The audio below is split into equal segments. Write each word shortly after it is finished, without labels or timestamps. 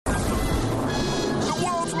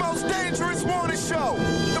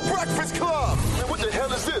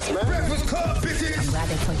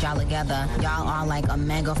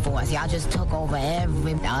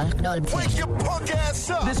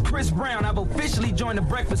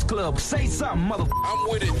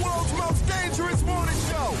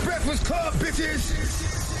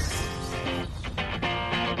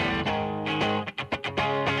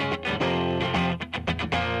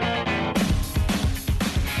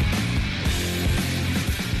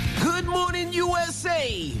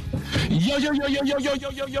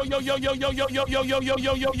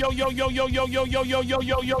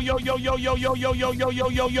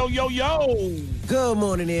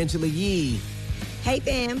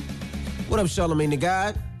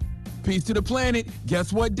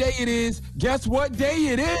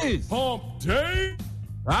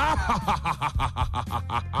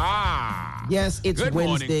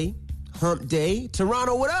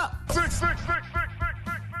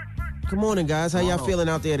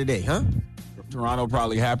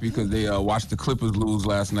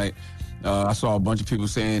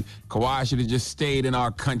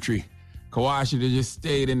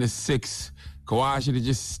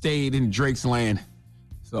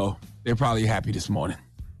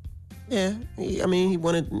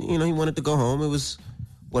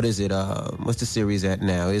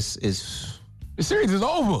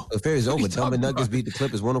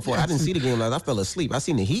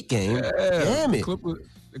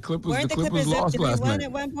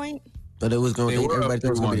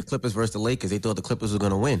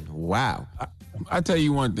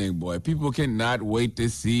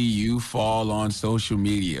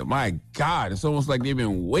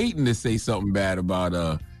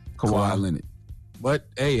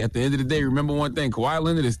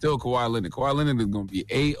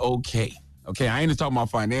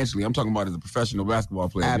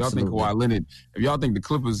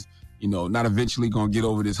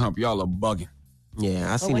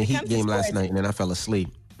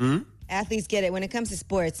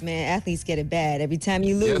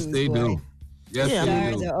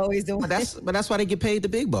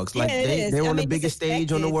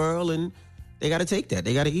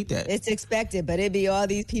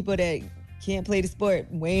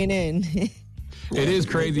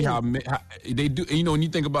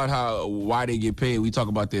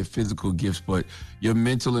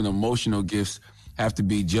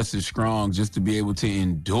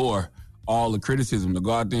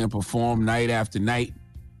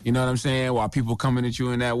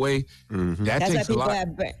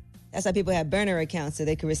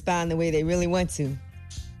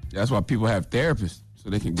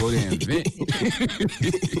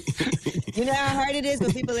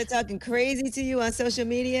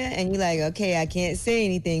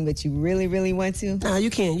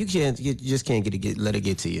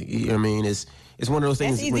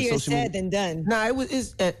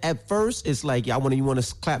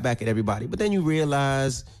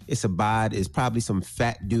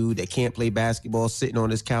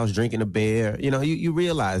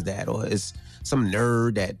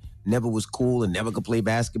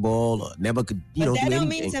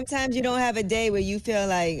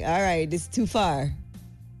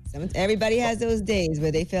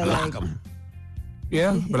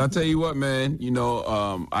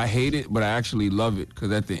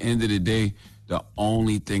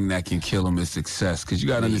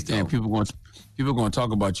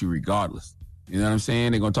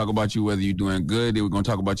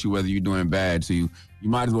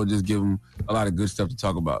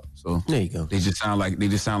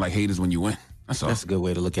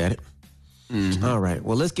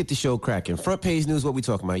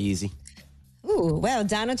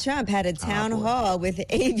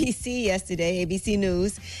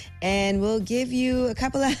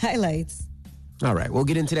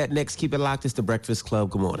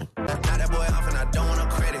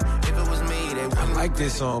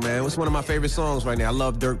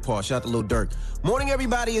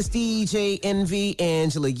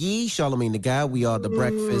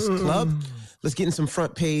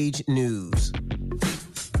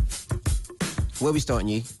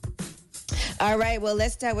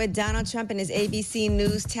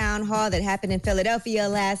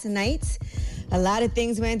A lot of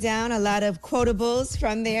things went down, a lot of quotables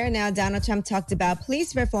from there. Now, Donald Trump talked about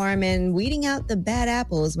police reform and weeding out the bad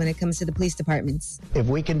apples when it comes to the police departments. If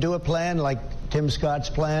we can do a plan like Tim Scott's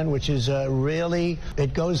plan, which is really,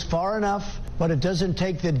 it goes far enough, but it doesn't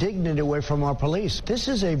take the dignity away from our police. This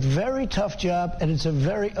is a very tough job, and it's a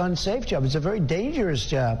very unsafe job. It's a very dangerous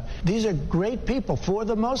job. These are great people for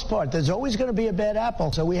the most part. There's always going to be a bad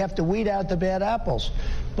apple, so we have to weed out the bad apples.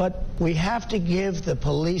 But we have to give the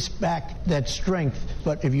police back that strength.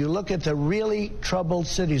 But if you look at the really troubled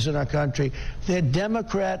cities in our country, they're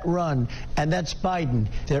Democrat-run, and that's Biden.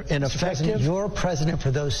 They're ineffective. You're president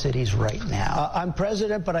for those cities right now. I'm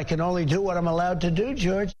president, but I can only do what I'm allowed to do,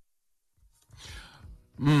 George.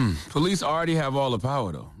 Police already have all the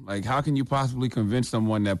power, though. Like, how can you possibly convince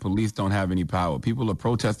someone that police don't have any power? People are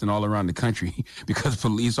protesting all around the country because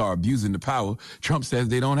police are abusing the power Trump says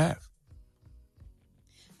they don't have.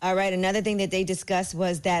 All right, another thing that they discussed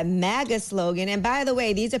was that MAGA slogan. And by the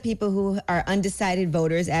way, these are people who are undecided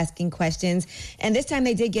voters asking questions. And this time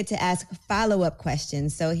they did get to ask follow-up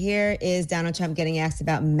questions. So here is Donald Trump getting asked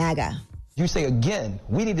about MAGA. You say again,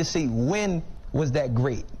 we need to see when was that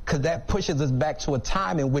great, because that pushes us back to a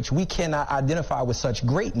time in which we cannot identify with such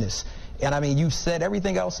greatness. And I mean, you've said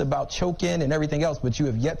everything else about choking and everything else, but you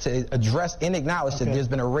have yet to address and acknowledge that there's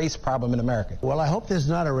been a race problem in America. Well, I hope there's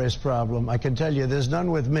not a race problem. I can tell you there's none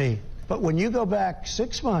with me. But when you go back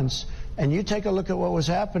 6 months and you take a look at what was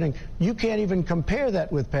happening, you can't even compare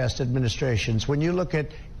that with past administrations. When you look at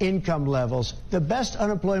income levels, the best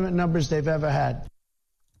unemployment numbers they've ever had.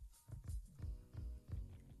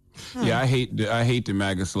 Yeah, I hate the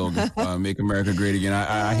MAGA slogan, "Make America Great Again."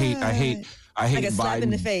 I hate like a slap Biden. in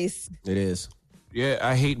the face. It is. Yeah,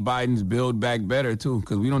 I hate Biden's Build Back Better, too,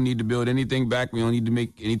 because we don't need to build anything back. We don't need to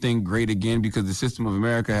make anything great again because the system of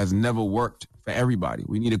America has never worked for everybody.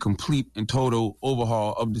 We need a complete and total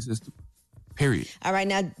overhaul of the system, period. All right,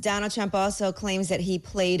 now Donald Trump also claims that he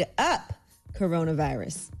played up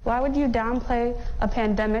coronavirus. Why would you downplay a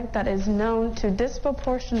pandemic that is known to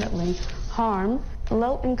disproportionately harm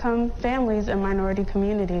low-income families and minority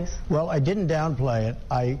communities? Well, I didn't downplay it.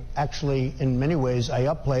 I actually, in many ways, I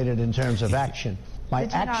upplayed it in terms of action. My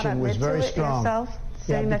action was very strong.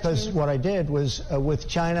 Yeah, because what I did was with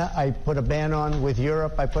China, I put a ban on. With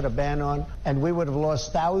Europe, I put a ban on. And we would have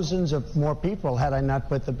lost thousands of more people had I not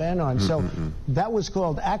put the ban on. So that was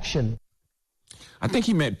called action. I think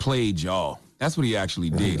he meant played y'all. That's what he actually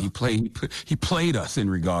did. He played us in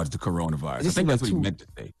regards to coronavirus. I think that's what he meant to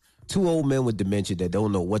say. Two old men with dementia that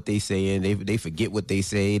don't know what they saying. They forget what they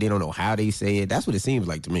say. They don't know how they say it. That's what it seems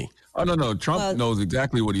like to me. Oh, no. Trump knows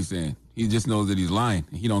exactly what he's saying. He just knows that he's lying.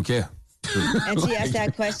 He don't care. And she asked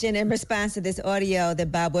that question in response to this audio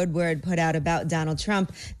that Bob Woodward put out about Donald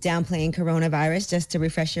Trump downplaying coronavirus, just to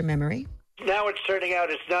refresh your memory. Now it's turning out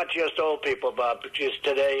it's not just old people, Bob. Just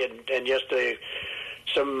today and yesterday,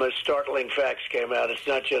 some startling facts came out. It's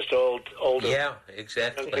not just older young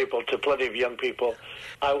people, to plenty of young people.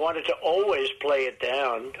 I wanted to always play it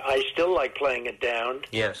down. I still like playing it down.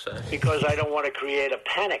 Yes, because I don't want to create a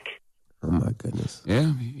panic. Oh, my goodness.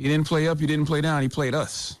 Yeah, he didn't play up, he didn't play down, he played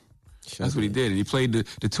us. That's what he did. And he played the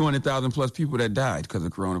 200,000 plus people that died because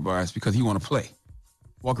of coronavirus because he want to play.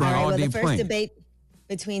 Walk around all day the first playing. Debate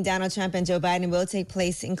between Donald Trump and Joe Biden will take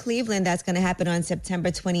place in Cleveland. That's going to happen on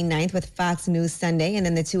September 29th with Fox News Sunday. And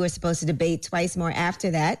then the two are supposed to debate twice more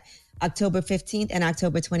after that, October 15th and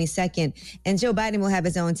October 22nd. And Joe Biden will have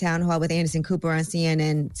his own town hall with Anderson Cooper on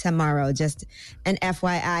CNN tomorrow, just an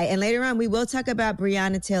FYI. And later on, we will talk about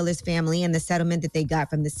Breonna Taylor's family and the settlement that they got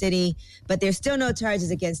from the city. But there's still no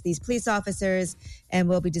charges against these police officers. And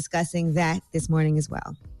we'll be discussing that this morning as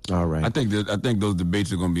well. All right. I think those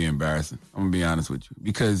debates are going to be embarrassing. I'm going to be honest with you.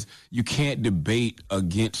 Because you can't debate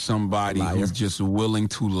against somebody who's just willing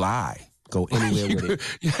to lie. Go anywhere with it.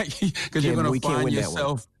 Because you're going to find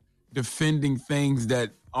yourself defending things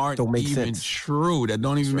that aren't even true, that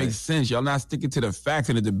don't even make sense. Y'all not sticking to the facts.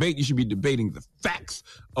 In a debate, you should be debating the facts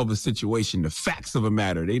of a situation, the facts of a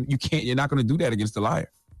matter. You're not going to do that against a liar.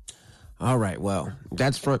 All right, well,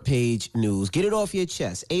 that's front page news. Get it off your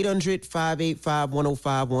chest.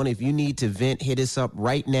 800-585-1051. If you need to vent, hit us up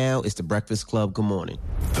right now. It's The Breakfast Club. Good morning.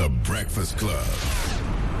 The Breakfast Club.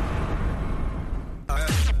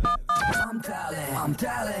 I'm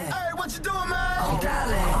dialing. Hey, what you doing, man? I'm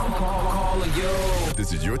dialing. I'm calling you.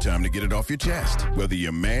 This is your time to get it off your chest, whether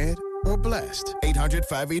you're mad or blessed.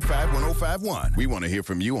 800-585-1051. We want to hear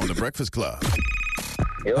from you on The Breakfast Club.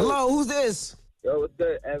 Yo. Hello, who's this? Yo, what's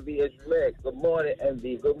good, Envy? It's Rick. Good morning,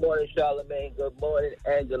 Envy. Good morning, Charlamagne. Good morning,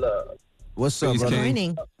 Angela. What's up, brother? Good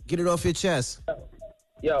morning. Get it off your chest.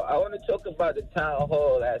 Yo, I want to talk about the town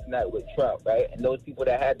hall last night with Trump, right? And those people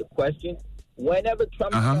that had the question. whenever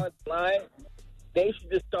Trump starts lying, they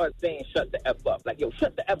should just start saying, shut the F up. Like, yo,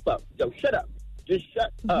 shut the F up. Yo, shut up. Just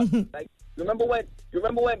shut up. Like, remember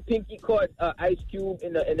when Pinky caught Ice Cube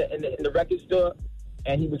in the record store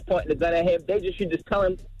and he was pointing the gun at him? They should just tell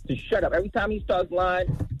him to shut up. Every time he starts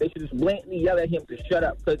lying, they should just blatantly yell at him to shut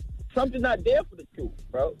up. Because Trump is not there for the truth,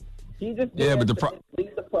 bro. He just but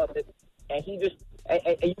the public, and he just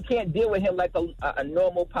and you can't deal with him like a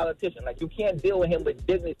normal politician. Like, you can't deal with him with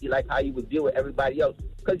dignity like how you would deal with everybody else.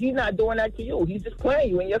 Because he's not doing that to you. He's just playing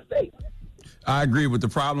you in your face. I agree, but the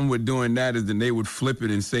problem with doing that is then they would flip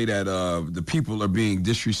it and say that the people are being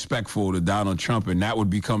disrespectful to Donald Trump, and that would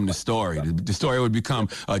become the story. The story would become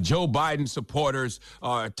Joe Biden supporters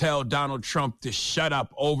tell Donald Trump to shut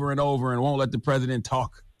up over and over and won't let the president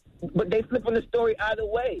talk. But they flip on the story either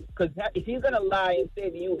way, because if he's going to lie and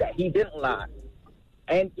say to you that he didn't lie,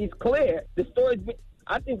 and it's clear, the story's been,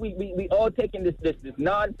 I think we all taking this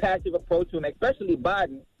non-passive approach to him, especially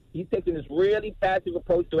Biden. He's taking this really passive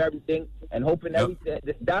approach to everything and hoping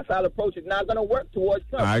this docile approach is not going to work towards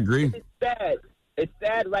Trump. I agree. It's sad. It's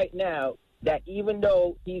sad right now that even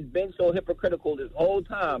though he's been so hypocritical this whole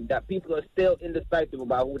time, that people are still indecisive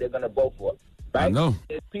about who they're going to vote for. Right? I know.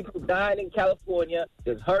 There's people dying in California.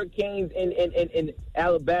 There's hurricanes in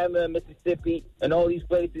Alabama and Mississippi and all these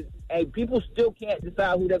places. And people still can't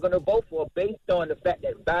decide who they're going to vote for based on the fact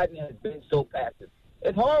that Biden has been so passive.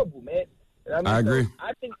 It's horrible, man. I agree. So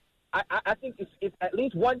I think it's at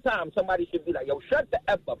least one time somebody should be like, yo, shut the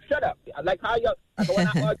F up. Shut up. Like how when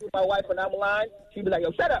I argue with my wife and I'm lying, she'd be like,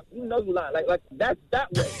 yo, shut up. You know you lying. Like that's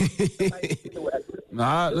that way.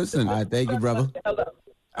 Nah, listen. All right, thank you, brother.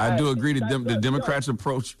 I do agree that the Democrats'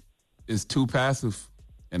 approach is too passive,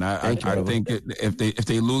 and I think if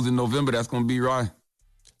they lose in November, that's going to be right.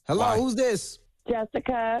 Hello, who's this?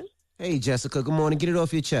 Jessica. Hey, Jessica. Good morning. Get it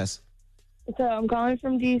off your chest. So I'm calling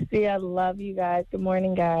from D.C. I love you guys. Good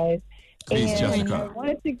morning, guys. Peace, Jessica.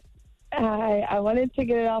 I wanted to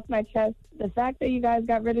get it off my chest. The fact that you guys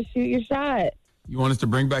got rid of Shoot Your Shot. You want us to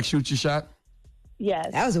bring back Shoot Your Shot?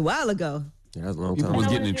 Yes. That was a while ago. Yeah, that was a long People time. was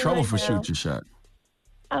getting in trouble for Shoot Your Shot.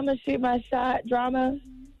 I'm going to shoot my shot. Drama.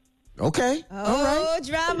 Okay. Oh, all right.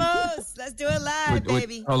 Dramos. Let's do it live,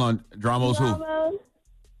 baby. Hold on. Dramos who?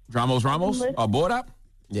 Dramos Ramos? Abora?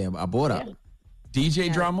 Yeah, Abora. Yeah.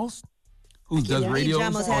 DJ Dramos? Who does radio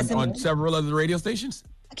on several other radio stations?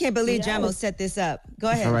 I can't believe Dramos set this up. Go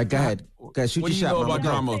ahead. All right, go ahead. Shoot your shot. What do you know about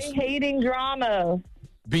Dramos? Hating drama.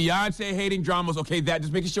 Beyonce hating Dramos. Okay, that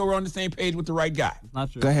just making sure we're on the same page with the right guy.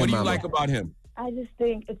 Not true. Go ahead, what do you Mama. like about him? I just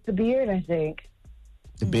think it's the beard, I think.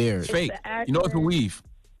 The beard. It's fake. You know it's a weave.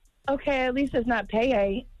 Okay, at least it's not pay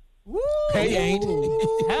ain't. Pay ain't.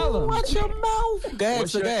 Hell, watch your mouth. Go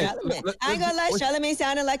ahead, I ain't gonna lie, Charlamagne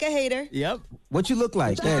sounded like a hater. Yep. What you look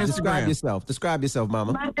like? Go ahead, describe yourself. Describe yourself,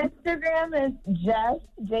 Mama. My Instagram is Jess,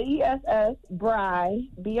 Jess, Bry,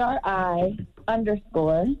 BRI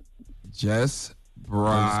 _ Jess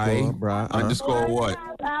Bry underscore what?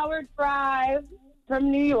 Howard Drive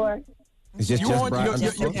from New York. It's just Bry.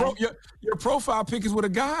 Your profile pic is with a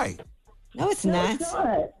guy. No, it's not.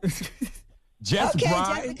 Jess okay,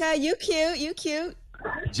 Bry. Jessica, you cute.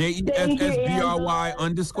 JESSBRY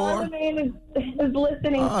underscore. Is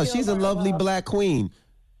listening. Oh, she's a lovely black queen.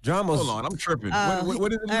 Dramos. Hold on, I'm tripping.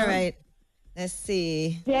 What is it? All right. Let's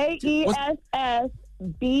see. JESSBRI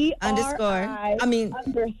underscore.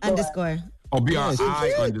 Oh, BRI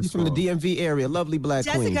She's from the DMV area. Lovely black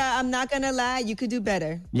queen. Jessica, I'm not going to lie. You could do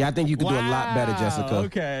better. Yeah, I think you could do a lot better, Jessica.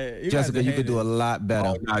 Okay. Jessica, you could do a lot better.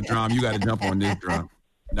 Oh, nah, Drum, you got to jump on this, Drum.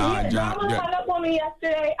 Nah, John hung up on me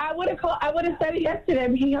yesterday. I would have said it yesterday,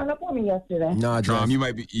 but he hung up on me yesterday. Nah, Drum, you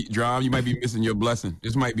might be missing your blessing.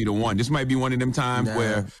 This might be the one. This might be one of them times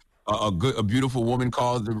where a beautiful woman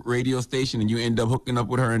calls the radio station and you end up hooking up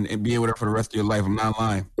with her and being with her for the rest of your life. I'm not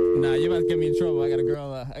lying. Nah, you about to get me in trouble. I got a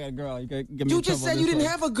girl. You gotta get me You just said you didn't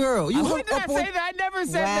have a girl. When did I say that? I never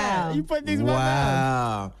said that. You put these in my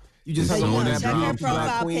mouth. You just hung up on that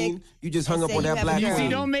black queen. You just hung up on that black queen. You see,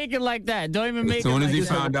 don't make it like that. Don't even make it like that. As soon as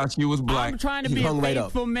he found out she was black. I'm trying to be a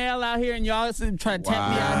faithful male out here, and y'all trying to tempt me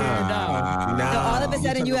out here. So all of a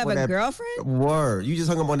sudden you have a girlfriend? Word. You just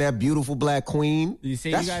hung up on that beautiful black queen. You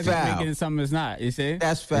see, that's you guys foul. are making it something it's not. You see?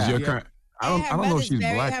 That's foul. I don't know if she's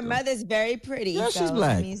black. Her mother's very pretty. Yeah, she's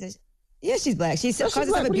black. Yeah, she's black. She calls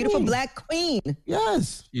herself a beautiful black queen.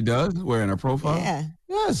 Yes. She does? Wearing her profile? Yeah.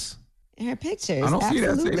 Yes. In her pictures. I don't see that.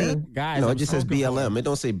 Absolutely. Say that. Guys, no, it just says BLM. It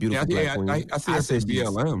don't say beautiful black queen. I see that says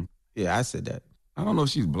BLM. Yeah, I said that. I don't know if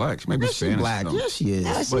she's black. She may be Spanish. Black. Yes, she is.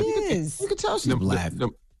 No, she is. You can tell she's black.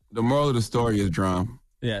 The moral of the story is, Drum.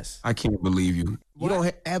 Yes. I can't believe you. You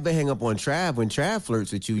don't ever hang up on Trav. When Trav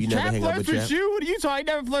flirts with you, you never hang up with Trav. Trav flirts with you? What are you talking?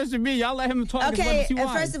 He never flirts with me. Y'all let him talk as much Okay, as he and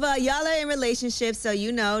wants. first of all, y'all are in relationships, so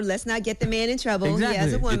let's not get the man in trouble. Exactly. He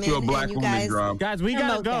has a woman. Get you a black and you woman, drum. Guys, we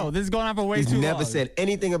gotta go. This is going on for way He's too long. never said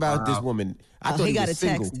anything about this woman. I thought he got was a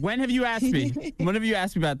single. text. When have you asked me? When have you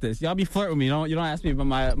asked me about this? Y'all be flirting with me. You don't ask me about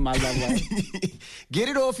my love life. Get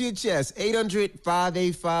it off your chest.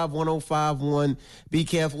 800-585-1051. Be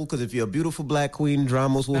careful, because if you're a beautiful black queen,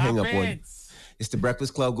 dramas will hang up on you. It's The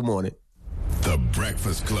Breakfast Club. Good morning. The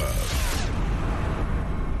Breakfast Club.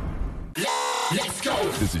 Let's go.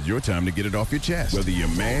 This is your time to get it off your chest, whether you're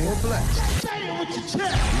mad or blessed. Say it with your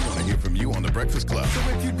chest. We want to hear from you on The Breakfast Club. So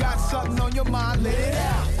if you got something on your mind, let it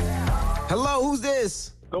out. Hello, who's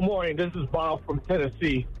this? Good morning. This is Bob from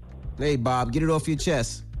Tennessee. Hey, Bob, get it off your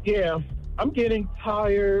chest. Yeah, I'm getting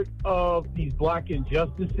tired of these black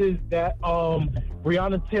injustices. That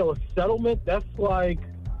Breonna Taylor settlement, that's like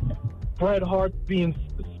Bret Hart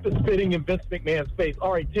spitting in Vince McMahon's face.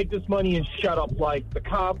 All right, take this money and shut up. Like, the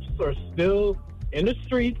cops are still in the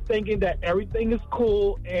streets thinking that everything is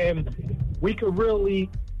cool, and we could really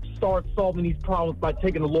start solving these problems by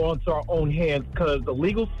taking the law into our own hands, because the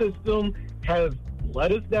legal system has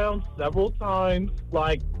let us down several times.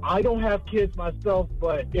 Like, I don't have kids myself,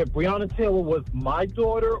 but if Breonna Taylor was my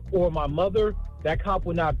daughter or my mother, that cop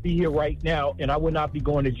would not be here right now, and I would not be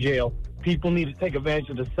going to jail. People need to take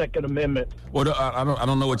advantage of the Second Amendment. Well, I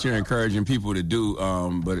don't know what you're encouraging people to do,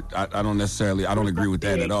 but I don't agree with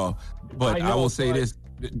that at all. But I will say this.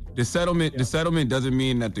 The settlement doesn't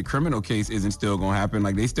mean that the criminal case isn't still going to happen.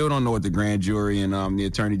 Like, they still don't know what the grand jury and the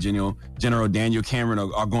Attorney General Daniel Cameron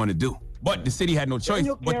are going to do. But the city had no choice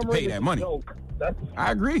but to pay that money.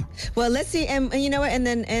 I agree. Well, let's see. And you know what? And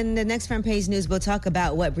then in the next front page news, we'll talk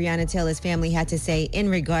about what Breonna Taylor's family had to say in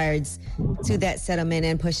regards to that settlement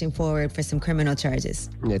and pushing forward for some criminal charges.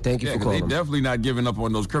 Yeah, thank you for calling. They're definitely not giving up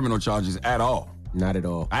on those criminal charges at all. Not at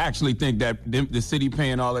all. I actually think that the city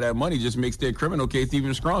paying all of that money just makes their criminal case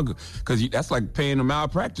even stronger, because that's like paying a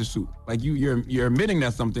malpractice suit. Like, you're admitting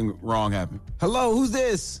that something wrong happened. Hello, who's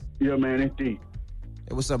this? Yo, man, it's D.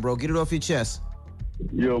 Hey, what's up, bro? Get it off your chest.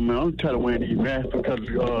 Yo, man, I'm tired of wearing these masks because of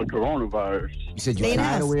coronavirus. You said you're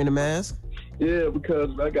tired of wearing the mask? Yeah, because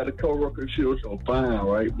I got a coworker, she was so fine,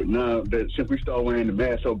 right? But now that since we started wearing the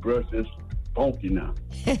mask, her breath is funky now.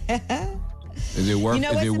 Is it worth? You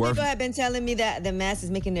know what? Some worth? people have been telling me that the mask is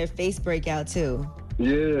making their face break out too.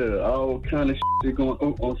 Yeah, all kind of shit going.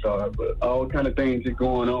 Oh, I'm sorry, but all kind of things is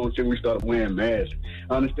going on since we started wearing masks.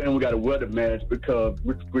 I understand we got to wear the mask because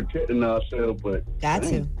we're protecting ourselves, but got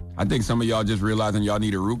to. I think some of y'all just realizing y'all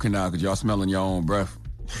need a root canal because y'all smelling your own breath.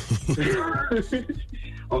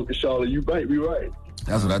 Uncle Charlotte, you might be right.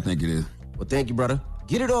 That's what I think it is. Well, thank you, brother.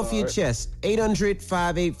 Get it off your chest.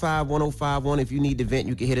 800-585-1051. If you need to vent,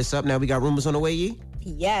 you can hit us up. Now we got rumors on the way, Yee?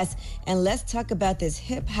 Yes, and let's talk about this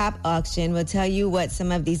hip-hop auction. We'll tell you what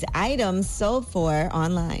some of these items sold for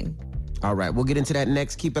online. All right, we'll get into that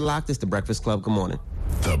next. Keep it locked. It's The Breakfast Club. Good morning.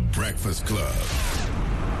 The Breakfast Club.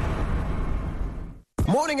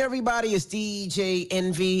 Morning, everybody. It's DJ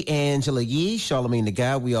Envy, Angela Yee, Charlamagne the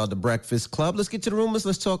Guy. We are The Breakfast Club. Let's get to the rumors.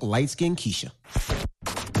 Let's talk light-skinned Keisha.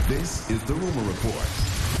 This is The Rumor Report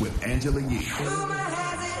with Angela Yee. On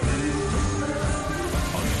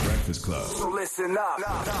The Breakfast Club. So listen up.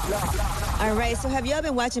 All right, so have y'all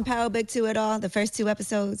been watching Power Book 2 at all, the first 2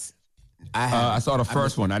 episodes? I saw the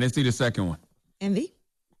first one. I didn't see the second one. Envy?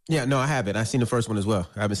 Yeah, no, I haven't. I've seen the first one as well.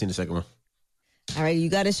 I haven't seen the second one. All right, you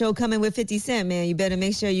got a show coming with 50 Cent, man. You better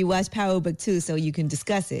make sure you watch Power Book 2 so you can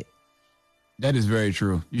discuss it. That is very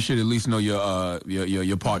true. You should at least know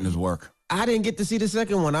your partner's work. I didn't get to see the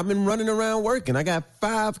second one. I've been running around working. I got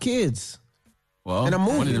 5 kids. Well, and I'm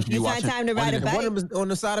moving. One of them should be watching. Time to ride a bike. One of them is on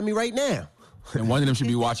the side of me right now. And one of them should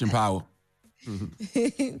be watching Power.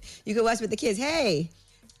 You can watch with the kids. Hey.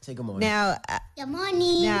 Say good morning. Now, good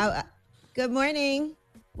morning. Now, good morning.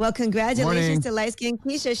 Well, congratulations to Light Skin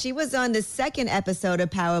Keisha. She was on the second episode of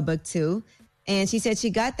Power Book 2, and she said she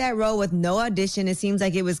got that role with no audition. It seems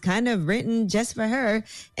like it was kind of written just for her.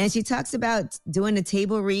 And she talks about doing a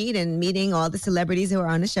table read and meeting all the celebrities who are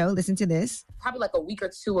on the show. Listen to this. Probably like a week or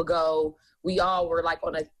 2 ago, we all were like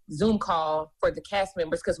on a Zoom call for the cast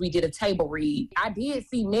members because we did a table read. I did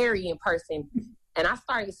see Mary in person, and I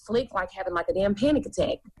started slick, like having like a damn panic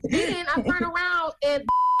attack. Then I turn around and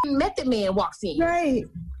Method Man walks in. Right.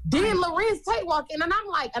 Then Lorenz Tate walk in, and I'm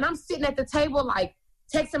like, and I'm sitting at the table like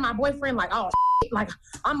texting my boyfriend like, oh, Like,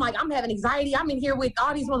 I'm having anxiety. I'm in here with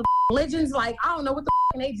all these legends. Like, I don't know what the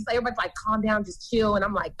they just, everybody's like, calm down, just chill. And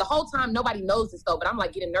I'm like, the whole time, nobody knows this though, but I'm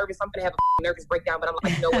like getting nervous. I'm going to have a nervous breakdown, but I'm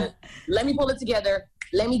like, you know what? Let me pull it together.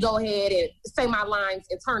 Let me go ahead and say my lines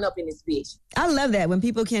and turn up in this bitch. I love that when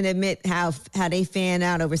people can admit how they fan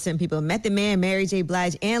out over certain people. Method Man, Mary J.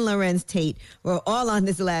 Blige, and Lorenz Tate were all on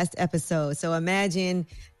this last episode. So imagine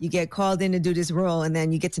you get called in to do this role and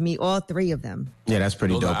then you get to meet all three of them. Yeah, that's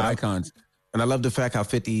pretty Those dope. are icons. And I love the fact how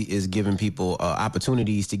 50 is giving people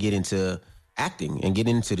opportunities to get into acting and get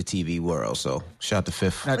into the TV world. So shout out to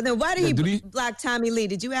Fifth. But then why did he block Tommy Lee?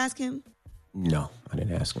 Did you ask him? No, I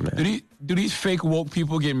didn't ask him that. Do these fake woke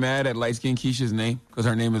people get mad at light-skinned Keisha's name? Because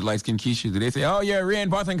her name is light-skinned Keisha. Do they say, oh, yeah,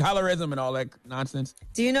 reinforcing colorism and all that nonsense?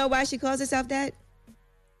 Do you know why she calls herself that?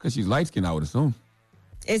 Because she's light-skinned, I would assume.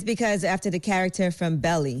 It's because after the character from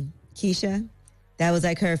Belly, Keisha, that was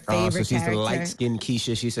like her favorite so she's character. the light-skinned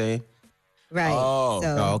Keisha, she's saying? Right. Oh,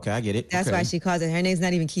 so okay, I get it. That's okay. why she calls it. Her name's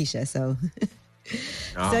not even Keisha, so...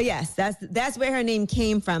 So yes, that's where her name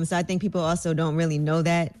came from. So I think people also don't really know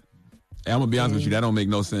that. Hey, I'm gonna be honest with you, that don't make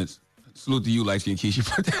no sense. Salute to you, light skin Keisha,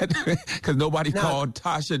 for that, because nobody called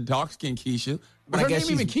Tasha dark skin Keisha. But her name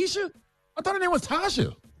even Keisha? I thought her name was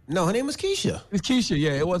Tasha. No, her name was Keisha. It's Keisha,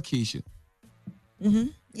 yeah, it was Keisha. Mm-hmm.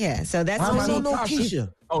 Yeah, so that's I what don't know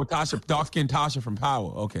Keisha. Oh, Tasha, dark skin Tasha from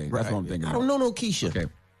Power. Okay, that's what I'm thinking. I don't know no Keisha. Okay,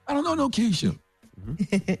 I don't know no Keisha.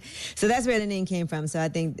 So that's where the name came from. So I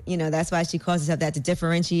think, that's why she calls herself that, to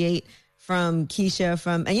differentiate from Keisha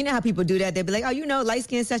and you know how people do that. They'll be like, oh, light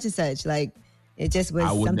skin such and such. Like, it just was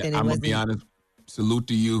something. I'm going to be honest. Salute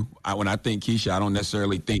to you. When I think Keisha, I don't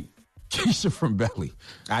necessarily think Keisha from Belly.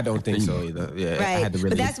 I don't think so either. Yeah, right. I had to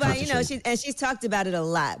really but that's why, she's talked about it a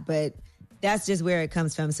lot, but that's just where it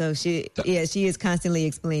comes from. So she is constantly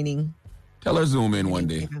explaining. Tell her Zoom in one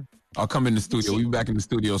day. I'll come in the studio. We'll be back in the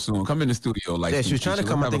studio soon. Come in the studio. She was trying to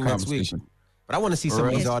come, I think, next week. But I want to see some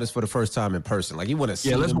of these artists for the first time in person. Like, you want to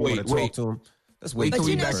see them, wait. Talk to them. Let's wait. But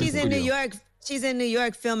she's in New York. She's in New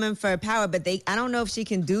York filming for Power, but I don't know if she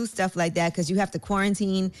can do stuff like that because you have to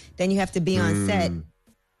quarantine, then you have to be on set.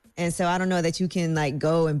 And so I don't know that you can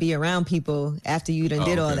go and be around people after you done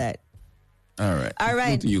did all that. All right. All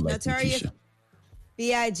right. You, Notorious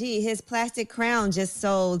B.I.G., his plastic crown just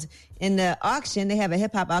sold in the auction. They have a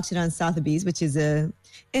hip-hop auction on Sotheby's, which is a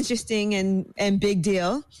interesting and big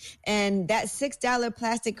deal. And that $6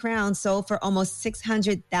 plastic crown sold for almost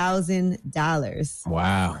 $600,000.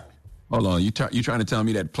 Wow. Hold on, you trying to tell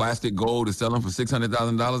me that plastic gold is selling for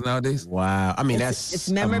 $600,000 nowadays? Wow. I mean, it's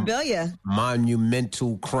memorabilia.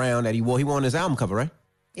 Monumental crown that he wore. He wore on his album cover, right?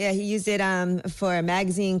 Yeah, he used it for a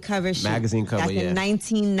magazine cover shoot. Back in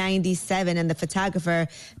 1997, and the photographer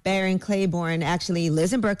Baron Claiborne actually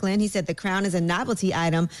lives in Brooklyn. He said the crown is a novelty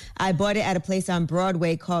item. I bought it at a place on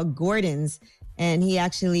Broadway called Gordon's, and he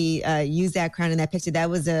actually used that crown in that picture. That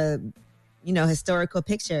was a historical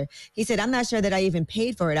picture. He said, I'm not sure that I even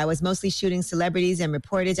paid for it. I was mostly shooting celebrities and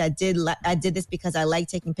reportage. I did this because I like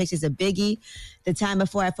taking pictures of Biggie. The time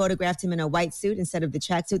before, I photographed him in a white suit instead of the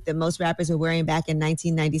tracksuit that most rappers were wearing back in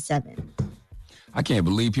 1997. I can't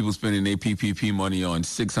believe people spending their PPP money on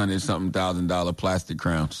 $600,000 plastic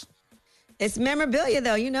crowns. It's memorabilia,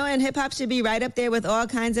 though, and hip-hop should be right up there with all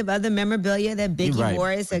kinds of other memorabilia that Biggie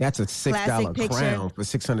wore. That's a $6 crown for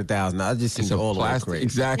 $600,000. I just seems all over crazy.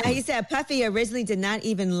 Exactly. Now, he said Puffy originally did not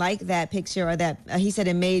even like that picture, or that he said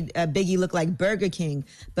it made Biggie look like Burger King,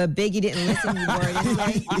 but Biggie didn't listen. He wore it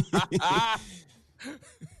anyway.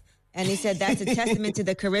 And he said that's a testament to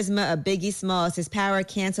the charisma of Biggie Smalls. His power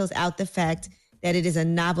cancels out the fact that it is a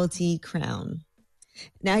novelty crown.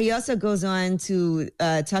 Now, he also goes on to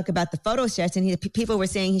talk about the photo session. People were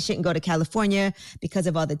saying he shouldn't go to California because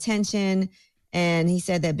of all the tension. And he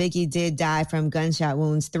said that Biggie did die from gunshot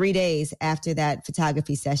wounds 3 days after that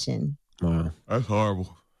photography session. Wow. That's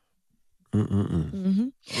horrible. Mm-hmm.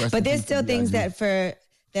 But there's still things that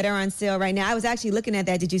are on sale right now. I was actually looking at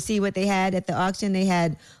that. Did you see what they had at the auction? They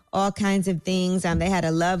had all kinds of things. They had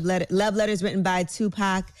a love letters written by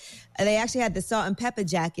Tupac. They actually had the salt and pepper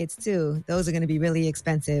jackets, too. Those are going to be really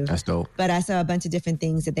expensive. That's dope. But I saw a bunch of different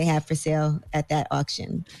things that they have for sale at that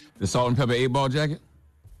auction. The salt and pepper 8-ball jacket?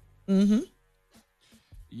 Mm-hmm.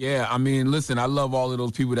 Yeah, I mean, listen, I love all of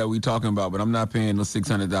those people that we talking about, but I'm not paying no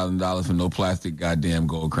 $600,000 for no plastic goddamn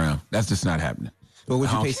gold crown. That's just not happening. But would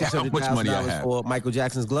you pay $600,000 for Michael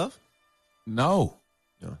Jackson's glove? No.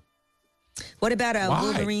 What about a Why?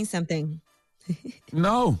 Wolverine something?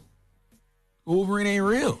 No. Wolverine ain't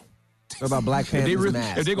real. What about Black Panther's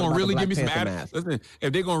mask? If they're gonna really give me some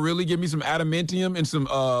if they're gonna really give me some adamantium and some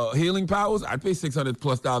healing powers, I'd pay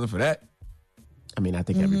 $600,000+ for that. I mean, I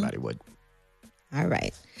think everybody would. All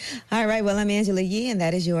right. Well, I'm Angela Yee, and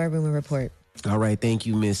that is your Rumor Report. All right. Thank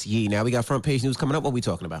you, Miss Yee. Now we got front page news coming up. What are we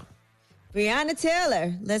talking about? Breonna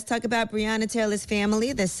Taylor. Let's talk about Breonna Taylor's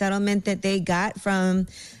family, the settlement that they got from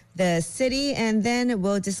the city, and then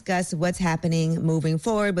we'll discuss what's happening moving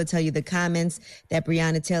forward. We'll tell you the comments that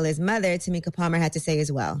Breonna Taylor's mother, Tamika Palmer, had to say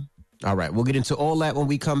as well. All right. We'll get into all that when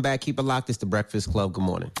we come back. Keep it locked. It's The Breakfast Club. Good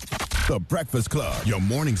morning. The Breakfast Club. Your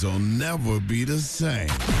mornings will never be the same.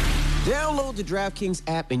 Download the DraftKings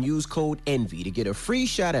app and use code ENVY to get a free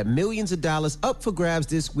shot at millions of dollars up for grabs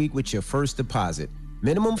this week with your first deposit.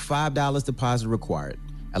 Minimum $5 deposit required.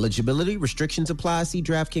 Eligibility restrictions apply. See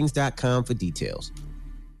DraftKings.com for details.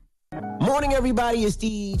 Morning, everybody. It's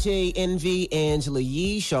DJ Envy, Angela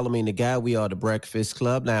Yee, Charlamagne the Guy. We are The Breakfast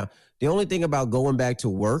Club. Now, the only thing about going back to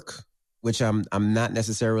work, which I'm not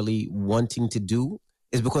necessarily wanting to do,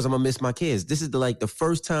 is because I'm going to miss my kids. This is the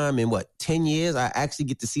first time in 10 years I actually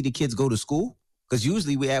get to see the kids go to school, because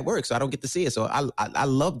usually we're at work, so I don't get to see it. So I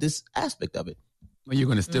love this aspect of it. Well, you're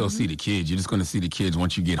going to still see the kids. You're just going to see the kids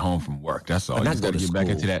once you get home from work. That's all. But You just got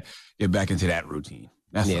to get back into that routine.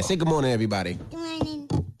 That's all. Say good morning, everybody. Good morning.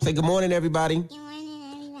 Say good morning, everybody. Good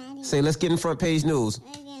morning, everybody. Say, let's get in front page news.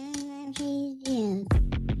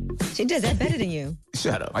 She does that better than you.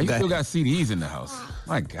 Shut up. Why you still got CDs in the house?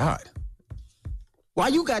 My God. Why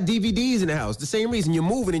you got DVDs in the house? The same reason you're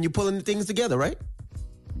moving and you're pulling the things together, right?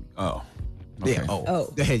 Oh. Okay. Yeah. Oh.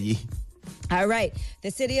 Go ahead, Yee. All right. The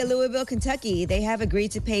city of Louisville, Kentucky, they have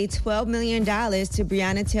agreed to pay $12 million to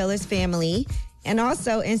Breonna Taylor's family and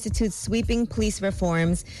also institute sweeping police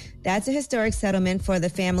reforms. That's a historic settlement for the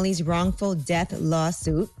family's wrongful death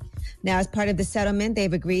lawsuit. Now, as part of the settlement,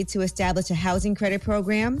 they've agreed to establish a housing credit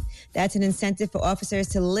program. That's an incentive for officers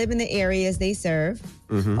to live in the areas they serve.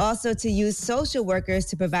 Also, to use social workers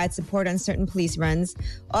to provide support on certain police runs.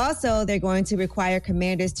 Also, they're going to require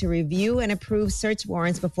commanders to review and approve search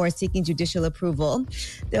warrants before seeking judicial approval.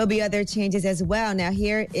 There'll be other changes as well. Now,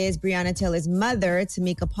 here is Breonna Taylor's mother,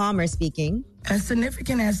 Tamika Palmer, speaking. As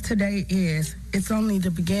significant as today is, it's only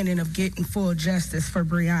the beginning of getting full justice for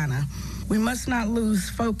Breonna. We must not lose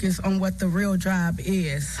focus on what the real job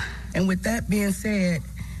is. And with that being said,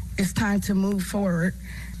 it's time to move forward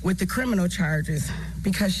with the criminal charges,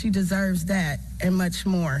 because she deserves that and much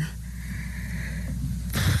more.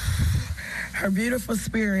 Her beautiful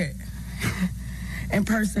spirit and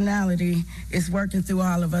personality is working through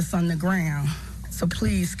all of us on the ground. So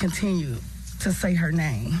please continue to say her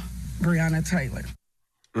name, Breonna Taylor.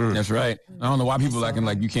 That's right. I don't know why people acting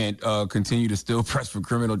like you can't continue to still press for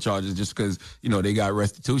criminal charges just because, they got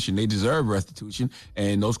restitution. They deserve restitution,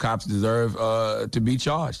 and those cops deserve to be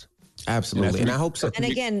charged. Absolutely. And I hope so. And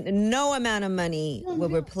again, no amount of money will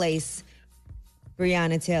replace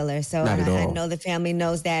Breonna Taylor. So I know the family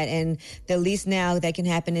knows that. And the least now that can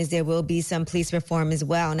happen is there will be some police reform as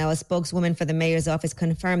well. Now, a spokeswoman for the mayor's office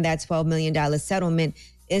confirmed that $12 million settlement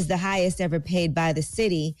is the highest ever paid by the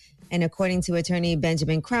city. And according to attorney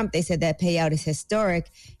Benjamin Crump, they said that payout is historic,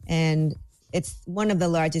 and it's one of the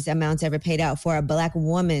largest amounts ever paid out for a black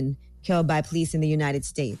woman killed by police in the United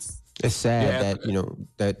States. It's sad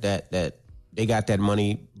that that they got that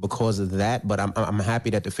money because of that, but I'm happy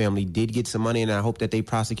that the family did get some money, and I hope that they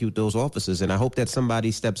prosecute those officers, and I hope that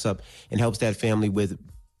somebody steps up and helps that family with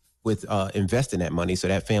investing that money so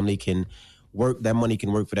that family can work. That money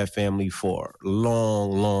can work for that family for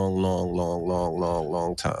long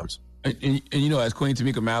times. And as Queen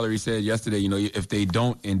Tamika Mallory said yesterday, if they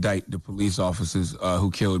don't indict the police officers who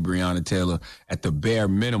killed Breonna Taylor, at the bare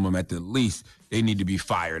minimum, at the least, they need to be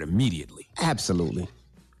fired immediately. Absolutely.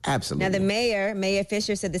 Now, the Mayor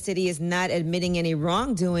Fisher, said the city is not admitting any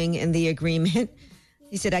wrongdoing in the agreement.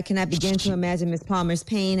 He said, I cannot begin to imagine Ms. Palmer's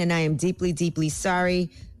pain, and I am deeply, deeply sorry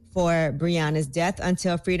for Breonna's death.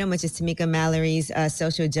 Until Freedom, which is Tamika Mallory's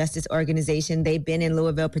social justice organization. They've been in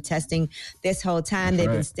Louisville protesting this whole time. They've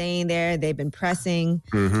been staying there. They've been pressing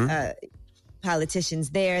politicians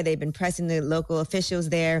there. They've been pressing the local officials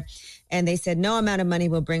there. And they said no amount of money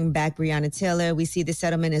will bring back Breonna Taylor. We see the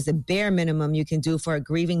settlement as a bare minimum you can do for a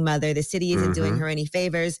grieving mother. The city isn't doing her any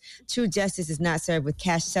favors. True justice is not served with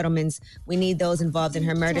cash settlements. We need those involved in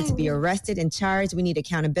her murder to be arrested and charged. We need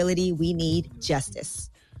accountability. We need justice.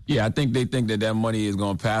 Yeah, I think they think that money is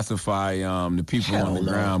going to pacify the people on the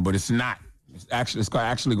ground, but it's not. It's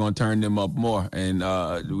actually going to turn them up more. And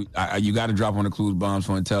you got to drop on the clues bombs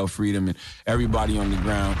for Until Freedom and everybody on the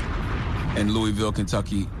ground in Louisville,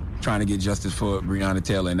 Kentucky, trying to get justice for Breonna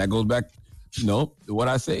Taylor. And that goes back, to what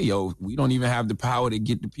I say, we don't even have the power to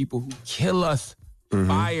get the people who kill us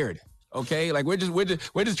fired. Okay, like we're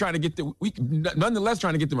just trying to get them. Nonetheless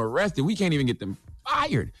trying to get them arrested. We can't even get them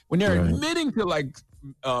fired when they're admitting to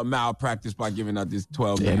malpractice by giving out this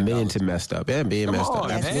 $12 million. Yeah, Millington messed up. Yeah, being messed up.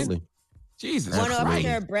 Man. Absolutely. Jesus. One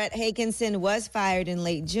officer, Brett Hakinson, was fired in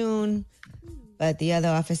late June, but the other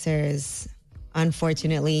officers,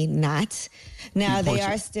 unfortunately, not. Now, they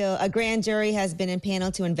are still, a grand jury has been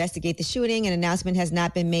impaneled to investigate the shooting. An announcement has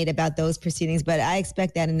not been made about those proceedings, but I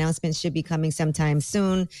expect that announcement should be coming sometime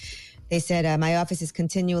soon. They said, my office is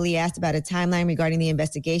continually asked about a timeline regarding the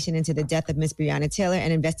investigation into the death of Miss Breonna Taylor.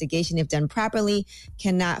 An investigation, if done properly,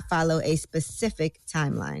 cannot follow a specific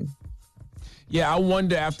timeline. Yeah, I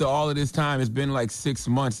wonder after all of this time, it's been like 6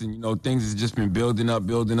 months and, things has just been building up.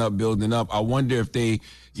 I wonder if they,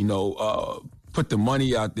 put the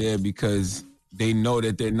money out there because they know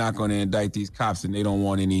that they're not going to indict these cops and they don't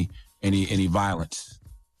want any violence.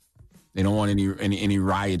 They don't want any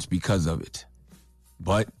riots because of it.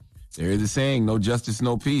 But there is a saying, no justice,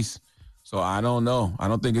 no peace. So I don't know. I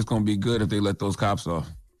don't think it's going to be good if they let those cops off.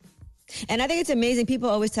 And I think it's amazing. People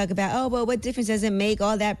always talk about, what difference does it make?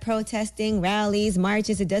 All that protesting, rallies,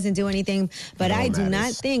 marches, it doesn't do anything. But I do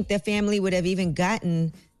not think the family would have even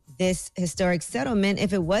gotten this historic settlement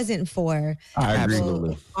if it wasn't for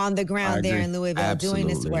people on the ground there in Louisville doing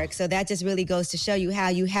this work. So that just really goes to show you how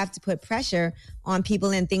you have to put pressure on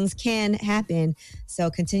people and things can happen.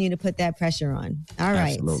 So continue to put that pressure on. All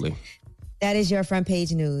right. Absolutely. That is your front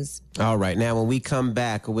page news. All right. Now, when we come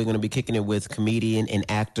back, we're going to be kicking it with comedian and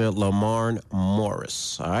actor Lamourne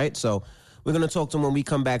Morris. All right. So we're going to talk to him when we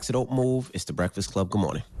come back. So don't move. It's The Breakfast Club. Good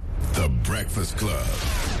morning. The Breakfast Club.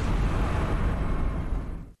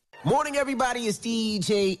 Morning, everybody. It's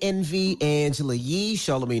DJ Envy, Angela Yee,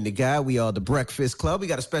 Charlamagne the Guy. We are The Breakfast Club. We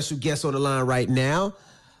got a special guest on the line right now,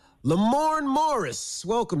 Lamourne Morris.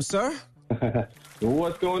 Welcome, sir.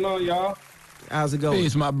 What's going on, y'all? How's it going?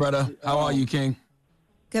 Peace, my brother. How are you, King?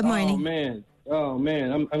 Good morning. Oh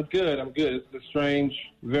man. I'm good. It's a strange,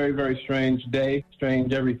 very, very strange day.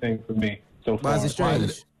 Strange everything for me so far. Why is it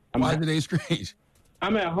strange? Why is the day strange?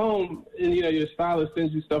 I'm at home and your stylist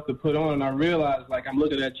sends you stuff to put on, and I realize I'm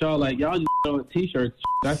looking at y'all like y'all just on t-shirts.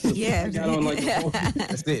 That's it. Yeah. I got on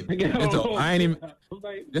That's it.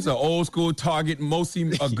 This an old school Target, that's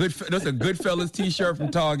a Goodfellas t-shirt from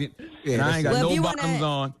Target. Yeah, and I ain't got no bottoms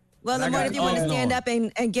on. Well, Lamourne, if you want to stand up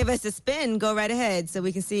and give us a spin, go right ahead so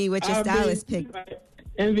we can see what your stylist picked.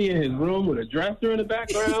 Envy in his room with a dresser in the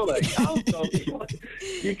background.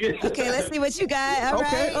 Okay, let's see what you got. All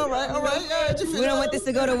right. Yeah, we don't want this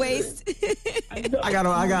to go to waste. I got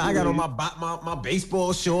on my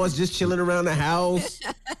baseball shorts, just chilling around the house.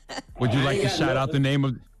 Would you like to shout out the name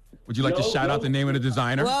of? Would you like to shout out the name of the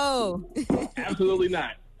designer? Whoa! Absolutely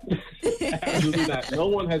not. Absolutely not. No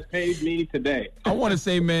one has paid me today. I want to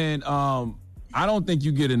say, man, I don't think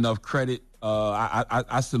you get enough credit.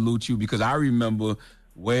 I salute you because I remember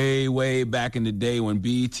way back in the day when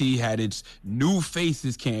BET had its New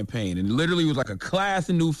Faces campaign, and literally it was like a class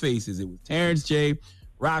of new faces. It was Terrence J,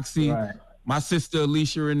 Roxy, my sister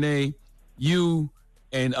Alicia Renee, you,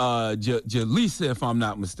 and Jaleesa, if I'm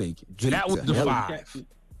not mistaken. That was the five.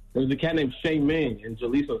 There was a cat named Shay Ming, and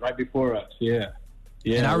Jaleesa was right before us. Yeah.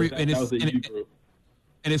 And that was the group.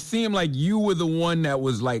 And it seemed like you were the one that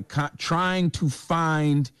was trying to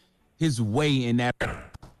find his way in that.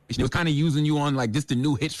 He was kind of using you on just the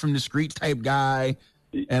new hits from the street type guy,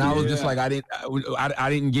 and I was just I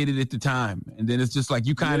didn't get it at the time. And then it's just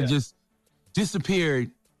you kind of just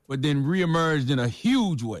disappeared, but then reemerged in a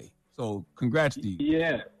huge way. So congrats to you.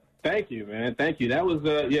 Yeah, thank you, man. Thank you. That was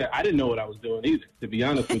I didn't know what I was doing either, to be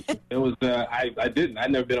honest with you. It was I didn't.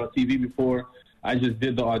 I'd never been on TV before. I just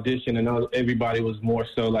did the audition, and everybody was more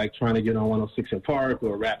so trying to get on 106 in Park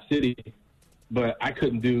or Rap City. But I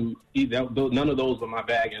couldn't do either. None of those were my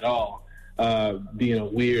bag at all, being a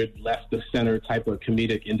weird left-of-center type of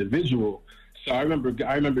comedic individual. So I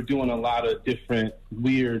remember doing a lot of different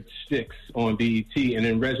weird sticks on BET. And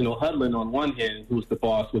then Reginald Hudlin on one hand, who's the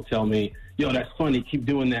boss, would tell me, yo, that's funny, keep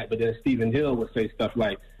doing that. But then Stephen Hill would say stuff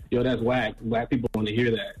like, yo, that's whack. Black people want to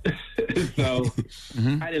hear that. So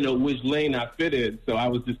I didn't know which lane I fit in. So I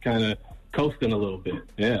was just kind of coasting a little bit.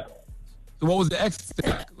 Yeah. So what was the exit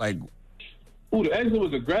like? Ooh, the exit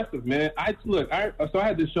was aggressive, man. I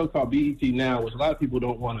had this show called BET Now, which a lot of people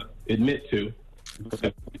don't want to admit to.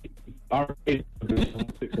 in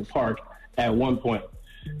Park at one point.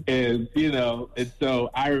 And, and so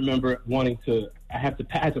I remember I had to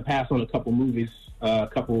pass on a couple movies, a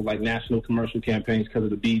couple national commercial campaigns because of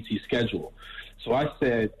the BET schedule. So I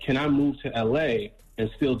said, can I move to LA and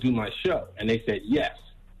still do my show? And they said, yes.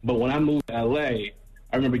 But when I moved to LA,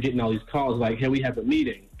 I remember getting all these calls like, hey, we have a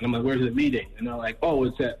meeting. And I'm like, where's the meeting? And they're like, oh,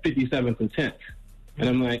 it's at 57th and 10th. And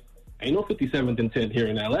I'm like, ain't no 57th and 10th here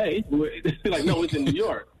in LA. They're like, no, it's in New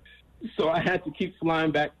York. So I had to keep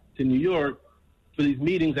flying back to New York for these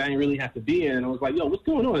meetings I didn't really have to be in. I was like, yo, what's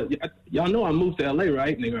going on? Y'all know I moved to L.A.,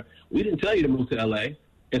 right? And they were, we didn't tell you to move to L.A.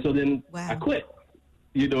 And so then I quit.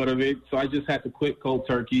 You know what I mean? So I just had to quit cold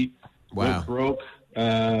turkey. Went broke,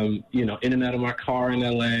 you know, in and out of my car in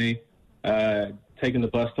L.A., taking the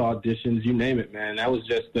bus to auditions, you name it, man. That was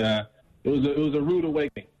just, it was a rude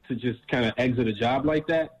awakening to just kind of exit a job like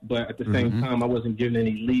that. But at the same time, I wasn't given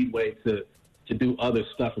any leeway to do other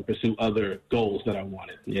stuff and pursue other goals that I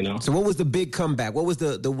wanted, you know? So what was the big comeback? What was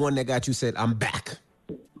the one that got you said, I'm back?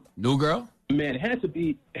 New Girl? Man, it had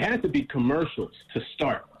to be commercials to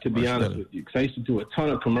start, to be honest with you, because I used to do a ton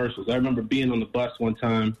of commercials. I remember being on the bus one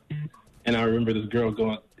time, and I remember this girl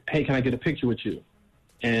going, hey, can I get a picture with you?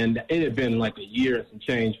 And it had been like a year and some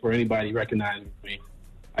change for anybody recognizing me.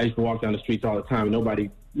 I used to walk down the streets all the time, and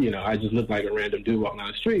nobody, you know, I just looked like a random dude walking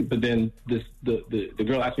down the street. But then the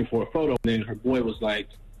girl asked me for a photo, and then her boy was like,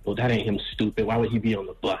 well, that ain't him, stupid. Why would he be on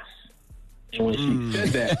the bus? And when she said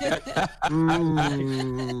that,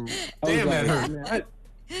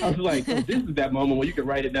 I was like, oh, this is that moment where you can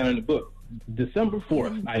write it down in the book. December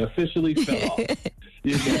 4th, I officially fell off.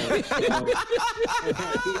 You know,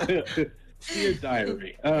 dear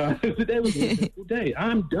diary. Today was a beautiful day.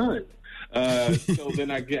 I'm done. So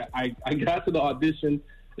then I got to the audition.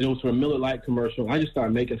 It was for a Miller Lite commercial. I just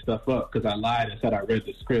started making stuff up because I lied and said I read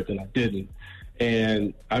the script and I didn't.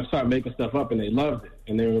 And I started making stuff up and they loved it.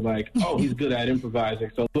 And they were like, oh, he's good at improvising.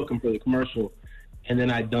 So book him for the commercial. And then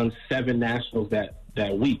I'd done 7 nationals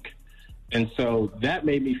that week. And so that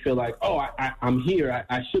made me feel like, oh, I'm here.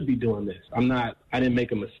 I should be doing this. I didn't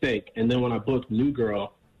make a mistake. And then when I booked New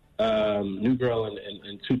Girl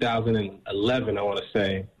in 2011, I want to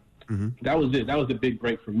say, that was it. That was the big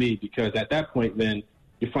break for me because at that point, then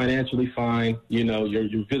you're financially fine. You know,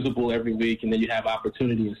 you're visible every week, and then you have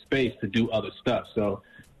opportunity and space to do other stuff. So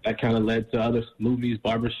that kind of led to other movies,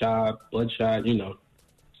 Barbershop, Bloodshot, you know,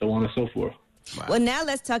 so on and so forth. Wow. Well, now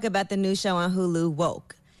let's talk about the new show on Hulu,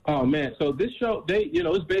 Woke. Oh man, so this show,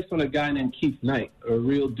 it's based on a guy named Keith Knight, a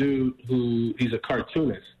real dude he's a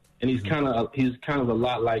cartoonist, and he's kind of a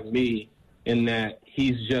lot like me in that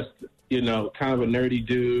he's just, you know, kind of a nerdy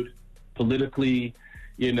dude, politically,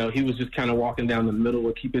 you know, he was just kind of walking down the middle,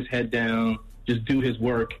 would keep his head down, just do his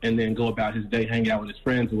work, and then go about his day, hang out with his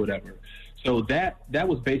friends or whatever. So that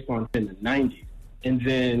was based on in the 90s. And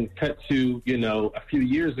then cut to, you know, a few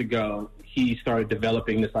years ago, he started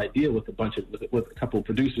developing this idea with a couple of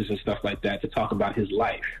producers and stuff like that to talk about his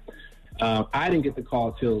life. I didn't get the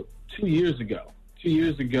call till 2 years ago. 2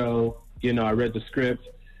 years ago, you know, I read the script,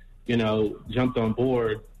 you know, jumped on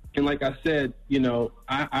board. And like I said, you know,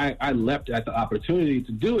 I leapt at the opportunity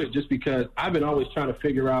to do it just because I've been always trying to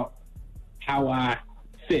figure out how I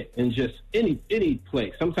fit in just any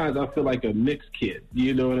place. Sometimes I feel like a mixed kid,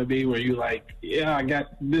 you know what I mean? Where you're like, yeah, I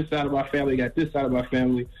got this side of my family, got this side of my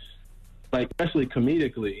family. Like, especially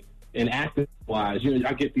comedically and acting-wise, you know,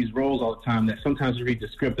 I get these roles all the time that sometimes you read the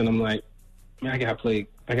script and I'm like, man, I gotta play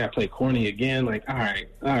corny again. Like, all right,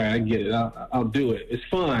 I get it. I'll do it. It's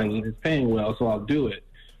fun. It's paying well, so I'll do it.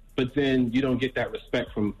 But then you don't get that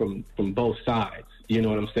respect from both sides. You know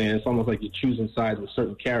what I'm saying? It's almost like you're choosing sides with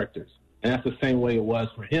certain characters. And that's the same way it was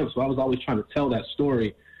for him. So I was always trying to tell that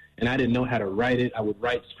story, and I didn't know how to write it. I would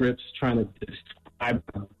write scripts trying to describe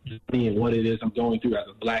me and what it is I'm going through as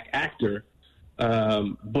a black actor.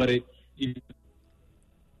 But I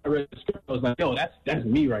read the script, I was like, yo, that's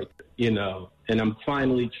me right there, you know. And I'm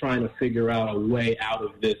finally trying to figure out a way out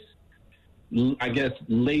of this, I guess,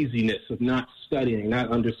 laziness of not studying,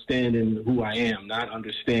 not understanding who I am, not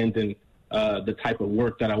understanding the type of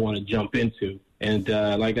work that I want to jump into. And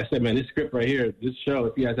like I said, man, this script right here, this show,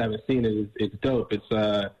 if you guys haven't seen it, it's dope.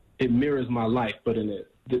 It mirrors my life, but in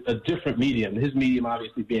a different medium. His medium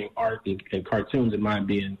obviously being art and cartoons, and mine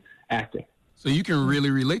being acting. So you can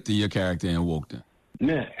really relate to your character in Woke then?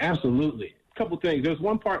 Man, absolutely. A couple things. There's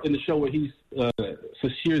one part in the show where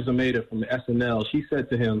Sashir Zameda from SNL, she said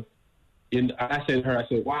to him, I said to her,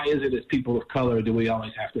 why is it as people of color do we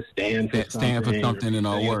always have to stand for something in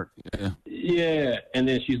our work? Yeah. And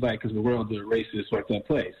then she's like, because the world's a racist, fucked up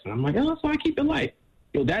place. And I'm like, oh, that's why I keep it light.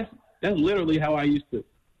 You know, that's literally how I used to,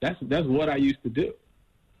 that's what I used to do.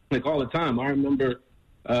 Like all the time. I remember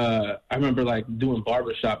like doing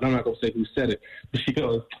Barbershop, and I'm not going to say who said it, but she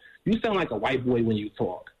goes, you sound like a white boy when you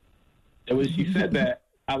talk. And when she said that,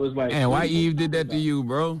 I was like, and why Eve did that to you,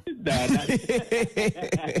 bro?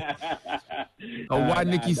 Why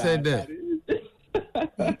Nikki said that?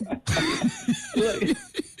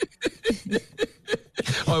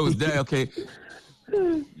 Oh, it was that. Okay.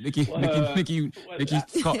 Nikki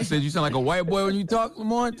said you sound like a white boy when you talk,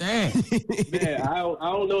 Lamourne. Dang. Man, I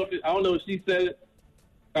don't know if she said it.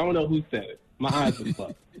 I don't know who said it. My eyes were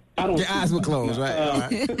closed. Your eyes were closed, right?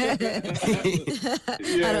 Yeah.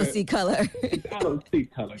 I don't see color. I don't see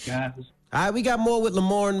color, guys. All right, we got more with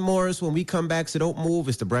Lamourne Morris when we come back, so don't move.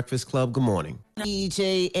 It's The Breakfast Club. Good morning.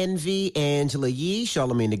 DJ Envy, Angela Yee,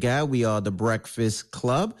 Charlamagne the Guy. We are The Breakfast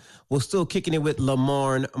Club. We're still kicking it with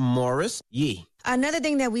Lamourne Morris. Yee. Another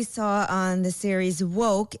thing that we saw on the series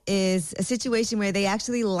Woke is a situation where they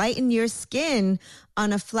actually lighten your skin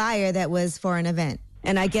on a flyer that was for an event.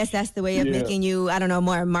 And I guess that's the way of making you, I don't know,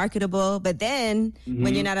 more marketable. But then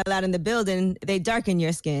when you're not allowed in the building, they darken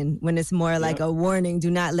your skin when it's more like a warning, do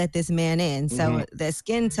not let this man in. So the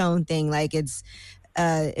skin tone thing, like it's,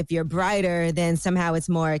 if you're brighter, then somehow it's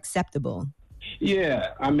more acceptable.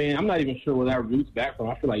 Yeah, I mean, I'm not even sure where that roots back from.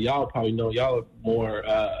 I feel like y'all probably know. Y'all are more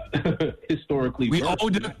historically versed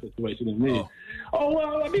in that situation than me. Oh,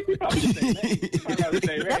 well, I mean, we probably the same age.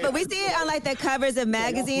 Yeah, but we see it on like the covers of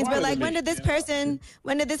magazines. We're like, when did this person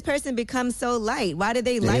become so light? Why did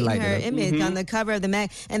they lighten her image on the cover of the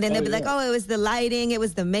mag? And then they'll be like, oh, it was the lighting, it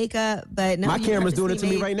was the makeup. But no, my camera's doing it to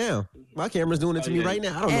me right now. My camera's doing it to me right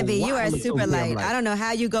now. I don't Envy, know why you are I'm super so light. light. I don't know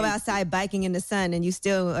how you go outside biking in the sun and you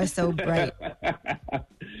still are so bright.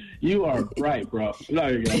 You are bright, bro. No,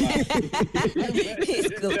 you're gonna lie.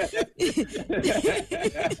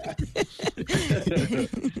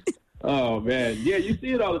 Oh man, yeah, you see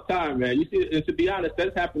it all the time, man. You see it, and to be honest,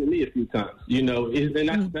 that's happened to me a few times. You know, and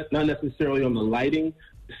that's not necessarily on the lighting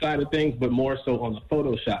side of things, but more so on the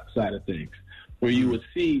Photoshop side of things, where you would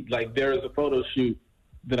see like there is a photo shoot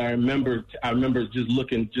that I remember just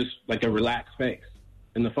looking just like a relaxed face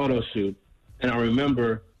in the photo shoot, and I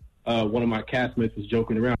remember one of my castmates was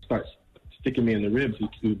joking around, starts sticking me in the ribs. He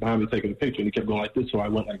was behind me taking a picture, and he kept going like this, so I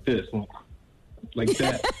went like this, like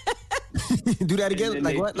that. Do that again?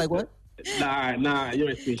 Like what? Like what? Nah, you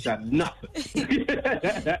ain't screenshot nothing.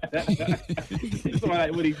 So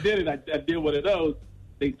when he did it, I did one of those.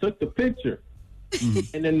 They took the picture,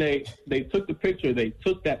 and then they took the picture. They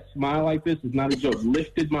took that smile like this, is not a joke,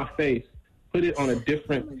 lifted my face, put it on a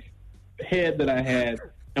different head that I had.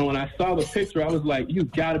 And when I saw the picture, I was like, you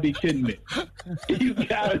gotta be kidding me. You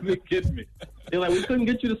gotta be kidding me. They're like, we couldn't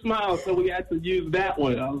get you to smile, so we had to use that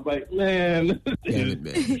one. I was like, man. Damn it,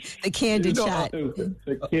 man. The candid shot.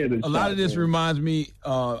 A lot of this reminds me,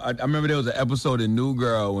 I remember there was an episode in New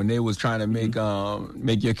Girl when they was trying to make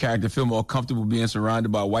your character feel more comfortable being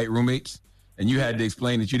surrounded by white roommates. And you had to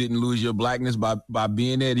explain that you didn't lose your blackness by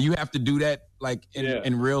being there. Do you have to do that like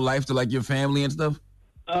in real life to like your family and stuff?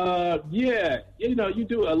 Yeah, you know, you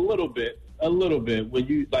do a little bit. When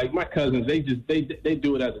you like my cousins, they do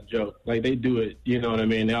it as a joke. Like they do it, you know what I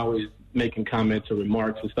mean? They're always making comments or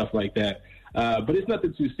remarks and stuff like that. But it's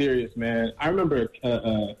nothing too serious, man. I remember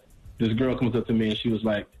this girl comes up to me and she was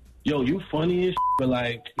like, "Yo, you funny as shit, but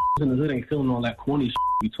like in the hood ain't feeling all that corny shit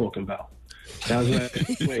we talking about." And I was like,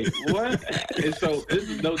 "Wait, what?" And so this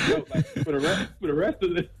is no joke. Like for the rest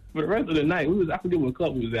of the night, I forget what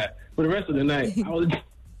club we was at. For the rest of the night, I was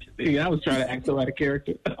trying to act so out of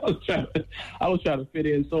character. I was trying to fit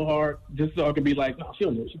in so hard just so I could be like, no, she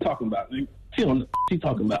don't know what she's talking about. Like, she don't know what she's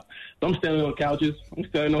talking about. So I'm standing on couches. I'm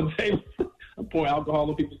standing on tables. I'm pouring alcohol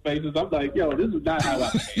on people's faces. I'm like, yo, this is not how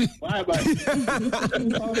I am. Why am I?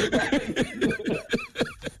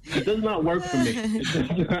 It does not work for me.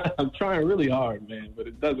 I'm trying really hard, man, but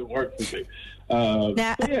it doesn't work for me. Time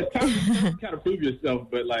kind of prove yourself,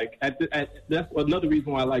 but like that's another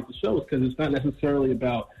reason why I like the show is because it's not necessarily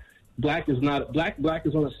about black is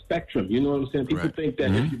on a spectrum. You know what I'm saying? People think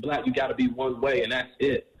that if you're black, you got to be one way, and that's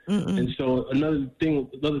it. And so another thing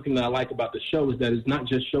that I like about the show is that it's not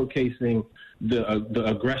just showcasing the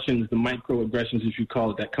aggressions, the microaggressions, as you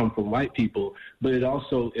call it, that come from white people, but it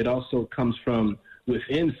also comes from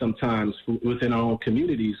within, sometimes within our own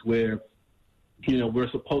communities, where you know we're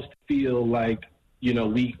supposed to feel like you know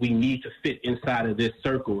we need to fit inside of this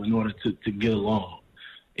circle in order to get along.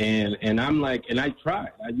 And I'm like, and I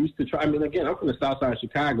tried. I used to try. I mean, again, I'm from the south side of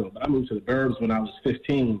Chicago, but I moved to the burbs when I was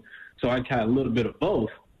 15, so I had a little bit of both.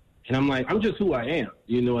 And I'm like, I'm just who I am.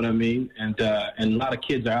 You know what I mean? And a lot of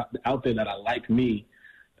kids are out there that are like me,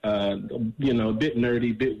 you know, a bit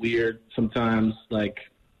nerdy, a bit weird sometimes. Like,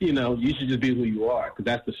 you know, you should just be who you are because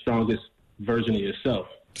that's the strongest version of yourself.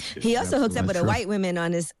 He also hooks up with a white woman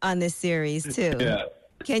on this series too. Yeah.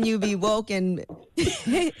 Can you be woke and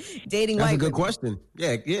dating That's white? a good women? question.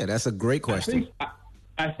 Yeah, that's a great question.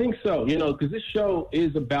 I think so. You know, because this show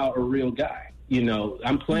is about a real guy. You know,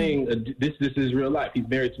 I'm playing this is real life. He's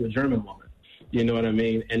married to a German woman. You know what I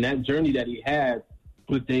mean? And that journey that he had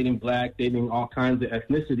was dating black, dating all kinds of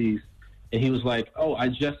ethnicities. And he was like, oh, I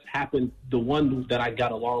just happened, the one that I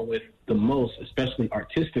got along with the most, especially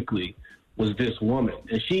artistically, was this woman.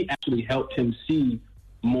 And she actually helped him see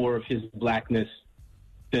more of his blackness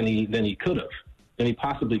than he could have, than he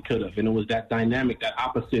possibly could have. And it was that dynamic, that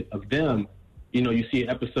opposite of them. You know, you see an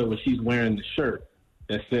episode where she's wearing the shirt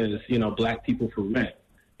that says, you know, black people for rent.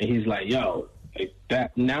 And he's like, yo, like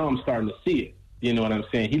that, now I'm starting to see it. You know what I'm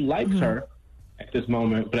saying? He likes her at this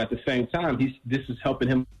moment, but at the same time, this is helping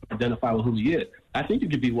him identify with who he is. I think you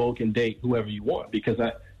could be woke and date whoever you want, because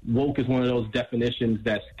woke is one of those definitions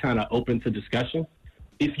that's kind of open to discussion.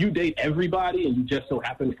 If you date everybody and you just so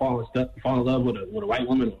happen to fall in love with a white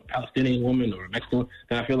woman or a Palestinian woman or a Mexican,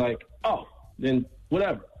 then I feel like, oh, then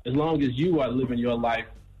whatever. As long as you are living your life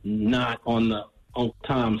not on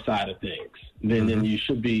Tom's side of things, then you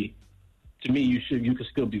should be. To me, you could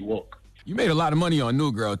still be woke. You made a lot of money on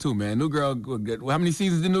New Girl too, man. New Girl, how many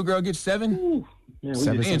seasons did New Girl get? 7? Ooh, man,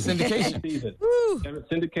 syndication.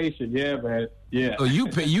 Syndication, yeah, man, yeah. So you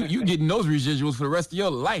getting those residuals for the rest of your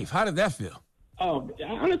life. How did that feel? Oh,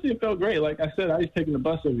 honestly, it felt great. Like I said, I was taking the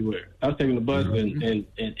bus everywhere. I was taking the bus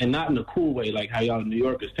and not in a cool way, like how y'all New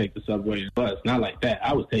Yorkers take the subway and bus. Not like that.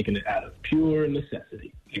 I was taking it out of pure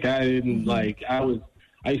necessity. Like I didn't I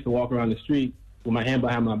used to walk around the street with my hand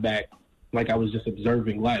behind my back, like I was just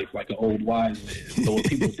observing life, like an old wise man. So what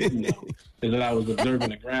people didn't know is that I was observing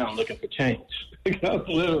the ground looking for change. Like, I was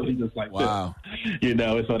literally just like this, you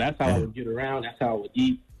know. And so that's how I would get around. That's how I would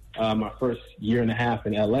eat my first year and a half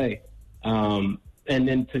in L.A. And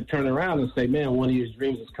then to turn around and say, man, one of your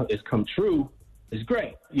dreams has come true is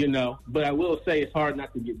great, you know. But I will say it's hard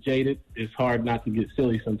not to get jaded. It's hard not to get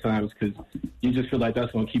silly sometimes, because you just feel like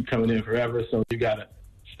that's going to keep coming in forever. So you got to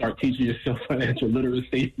start teaching yourself financial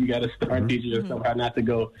literacy. You got to start teaching yourself how not to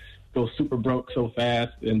go super broke so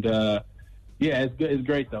fast. And yeah, it's good. It's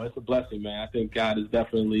great though. It's a blessing, man. I think God has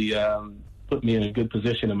definitely put me in a good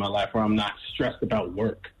position in my life where I'm not stressed about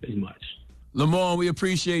work as much. Lamourne, we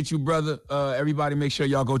appreciate you, brother. Everybody, make sure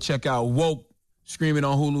y'all go check out Woke, streaming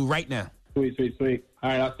on Hulu right now. Sweet. All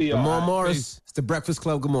right, I'll see y'all. Lamourne Morris, it's the Breakfast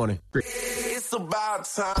Club. Good morning. It's about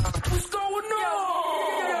time. What's going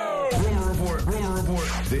on? Rumor Report.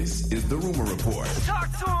 This is the Rumor Report. Talk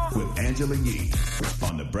to him. With Angela Yee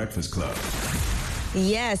on the Breakfast Club.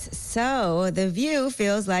 Yes, so The View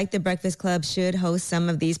feels like the Breakfast Club should host some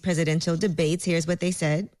of these presidential debates. Here's what they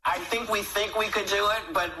said. I think we could do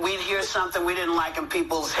it, but we'd hear something we didn't like and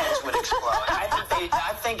people's heads would explode.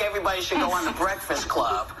 I think everybody should go on the Breakfast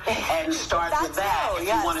Club and start with that if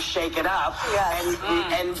you want to shake it up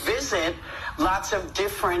and visit lots of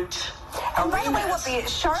different and by the way,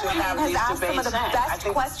 Charlamagne has asked some of the best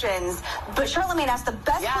questions, but Charlamagne asked the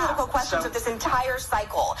best political questions of this entire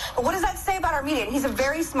cycle. But what does that say about our media? And he's a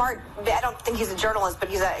very smart, I don't think he's a journalist, but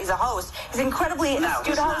he's a host. He's an incredibly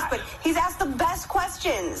astute host, but he's asked the best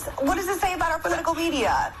questions. What does it say about our political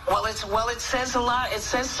media? Well, it says a lot. It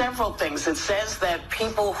says several things. It says that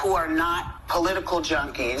people who are not political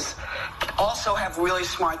junkies also have really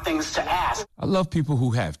smart things to ask. I love people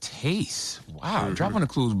who have taste. Wow, dropping the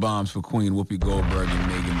clues bombs for Queen Whoopi Goldberg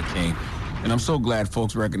and Meghan McCain. And I'm so glad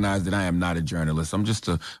folks recognize that I am not a journalist. I'm just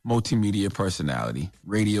a multimedia personality,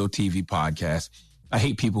 radio, TV, podcast. I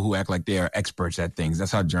hate people who act like they are experts at things.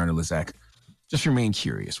 That's how journalists act. Just remain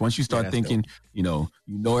curious. Once you start thinking, you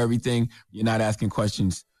know everything, you're not asking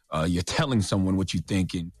questions, you're telling someone what you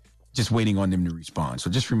think and just waiting on them to respond.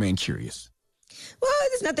 So just remain curious. Well,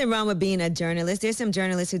 there's nothing wrong with being a journalist. There's some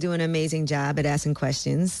journalists who do an amazing job at asking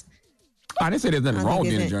questions. I didn't say there's nothing wrong with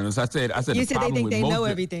being a journalist. I said you the said problem they think with they most know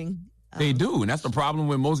everything. They do, and that's the problem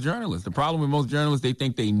with most journalists. The problem with most journalists, they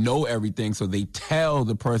think they know everything, so they tell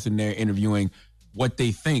the person they're interviewing what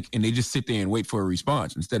they think, and they just sit there and wait for a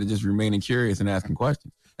response instead of just remaining curious and asking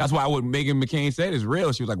questions. That's why what Meghan McCain said is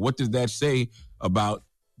real. She was like, what does that say about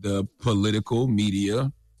the political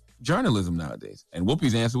media journalism nowadays? And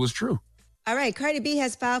Whoopi's answer was true. All right, Cardi B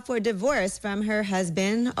has filed for divorce from her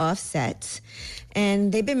husband, Offset,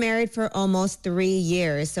 and they've been married for almost 3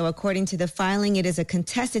 years. So according to the filing, it is a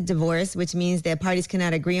contested divorce, which means that parties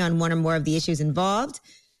cannot agree on one or more of the issues involved.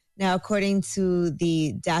 Now, according to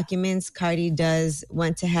the documents, Cardi does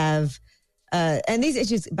want to have, and these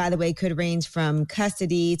issues, by the way, could range from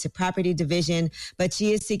custody to property division, but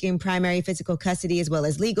she is seeking primary physical custody as well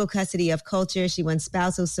as legal custody of Culture. She wants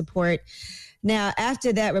spousal support. Now,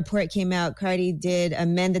 after that report came out, Cardi did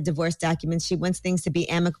amend the divorce documents. She wants things to be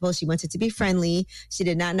amicable. She wants it to be friendly. She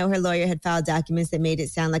did not know her lawyer had filed documents that made it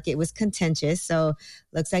sound like it was contentious. So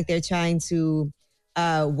looks like they're trying to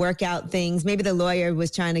work out things. Maybe the lawyer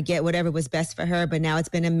was trying to get whatever was best for her, but now it's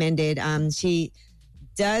been amended. She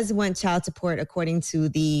does want child support according to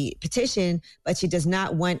the petition, but she does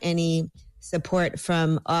not want any support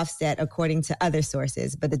from Offset according to other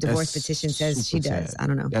sources. But the divorce petition says she does. Sad. I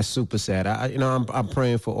don't know. That's super sad. I'm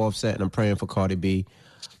praying for Offset and I'm praying for Cardi B.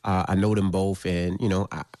 I know them both, and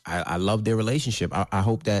I love their relationship. I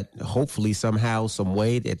hope that hopefully somehow, some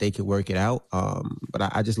way that they could work it out. But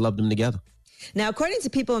I just love them together. Now, according to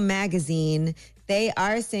People magazine, they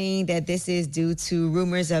are saying that this is due to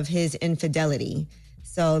rumors of his infidelity.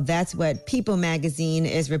 So that's what People magazine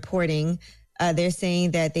is reporting. They're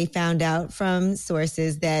saying that they found out from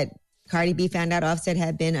sources that Cardi B found out Offset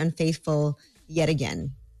had been unfaithful yet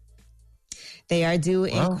again. They are due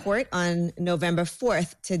in court on November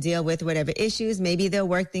 4th to deal with whatever issues. Maybe they'll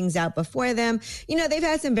work things out before them. They've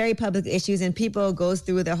had some very public issues, and People goes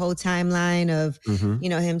through the whole timeline of,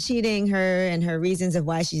 him cheating her and her reasons of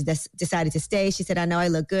why she decided to stay. She said, I know I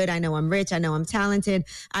look good. I know I'm rich. I know I'm talented.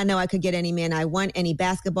 I know I could get any man I want, any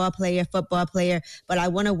basketball player, football player, but I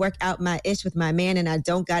want to work out my ish with my man, and I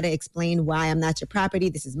don't got to explain why I'm not your property.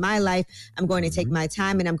 This is my life. I'm going to take my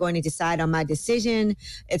time, and I'm going to decide on my decision.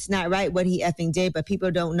 It's not right what he effing did, but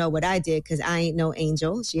people don't know what I did because I ain't no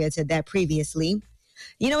angel. She had said that previously.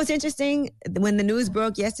 What's interesting? When the news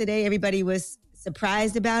broke yesterday, everybody was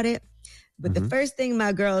surprised about it. But the first thing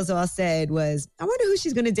my girls all said was, I wonder who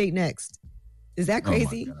she's going to date next. Is that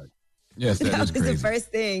crazy? Oh my God. Yes, that was crazy. The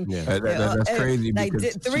first thing. Yeah. That's crazy. Like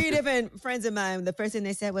three different friends of mine, the first thing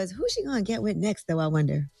they said was, who's she going to get with next, though, I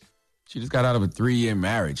wonder? She just got out of a 3-year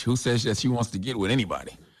marriage. Who says that she wants to get with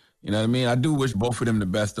anybody? You know what I mean? I do wish both of them the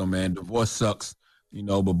best, though, man. Divorce sucks.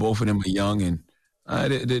 But both of them are young, and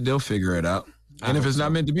they'll figure it out. And if it's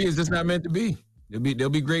not meant to be, it's just not meant to be. They'll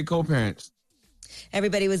be great co-parents.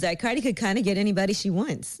 Everybody was like, Cardi could kind of get anybody she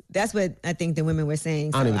wants. That's what I think the women were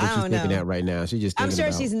saying. So, I don't even think she's thinking that right now. She's just I'm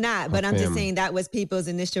sure she's not, but I'm just saying that was people's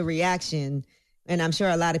initial reaction. And I'm sure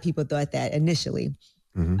a lot of people thought that initially.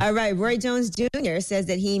 All right, Roy Jones Jr. says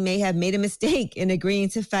that he may have made a mistake in agreeing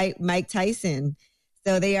to fight Mike Tyson.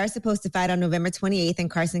 So they are supposed to fight on November 28th in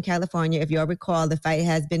Carson, California. If you'll recall, the fight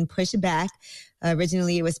has been pushed back.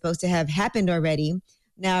 Originally, it was supposed to have happened already.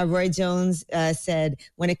 Now, Roy Jones said,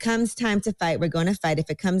 when it comes time to fight, we're going to fight.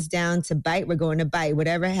 If it comes down to bite, we're going to bite.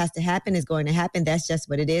 Whatever has to happen is going to happen. That's just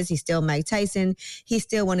what it is. He's still Mike Tyson. He's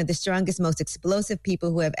still one of the strongest, most explosive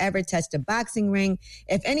people who have ever touched a boxing ring.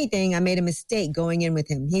 If anything, I made a mistake going in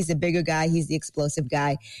with him. He's the bigger guy. He's the explosive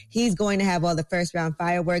guy. He's going to have all the first-round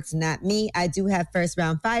fireworks, not me. I do have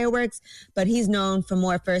first-round fireworks, but he's known for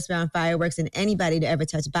more first-round fireworks than anybody to ever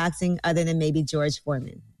touch boxing other than maybe George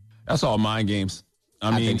Foreman. That's all mind games.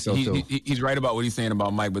 I mean, think so too. He's right about what he's saying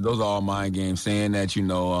about Mike, but those are all mind games. Saying that, he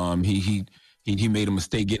made a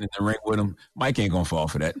mistake getting in the ring with him. Mike ain't gonna fall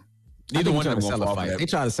for that. Neither one of them gonna fall for that. They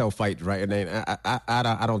try to sell fight, right? And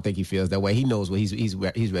I don't think he feels that way. He knows what he's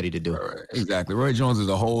ready to do. Right, exactly. Roy Jones is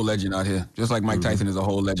a whole legend out here, just like Mike Tyson is a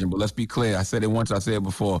whole legend. But let's be clear. I said it once. I said it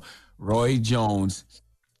before. Roy Jones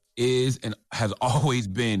is and has always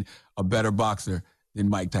been a better boxer than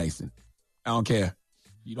Mike Tyson. I don't care.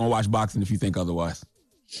 You don't watch boxing if you think otherwise.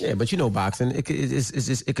 Yeah, but boxing,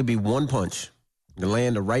 it could be one punch to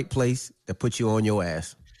land the right place that puts you on your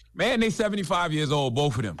ass. Man, they 75 years old,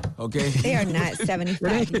 both of them, okay? They are not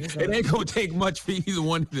 75 years old. It ain't going to take much for either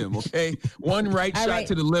one of them, okay? One right shot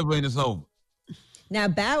to the liver and it's over. Now,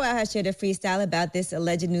 Bow Wow has shared a freestyle about this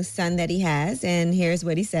alleged new son that he has, and here's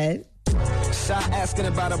what he said. Shot asking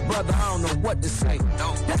about a brother, I don't know what to say.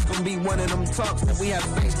 That's gonna be one of them talks that we have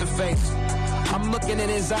face to face. I'm looking in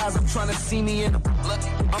his eyes, I'm trying to see me in him.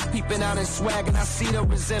 I'm peeping out his swag and I see no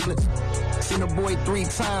resemblance. Seen a boy 3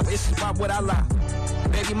 times, it's about what I lie.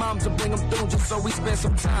 Baby mom to bring him through just so we spend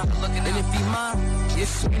some time. And if he mine,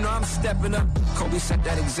 yes, I'm stepping up. Kobe set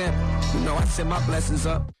that example. I send my blessings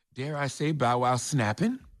up. Dare I say Bow Wow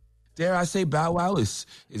snapping? Dare I say Bow Wow is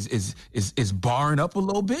barring up a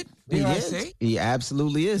little bit? Dare I say? He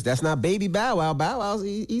absolutely is. That's not baby Bow Wow. Bow Wow's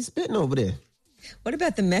he's spitting over there. What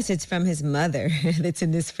about the message from his mother that's in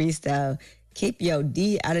this freestyle? Keep your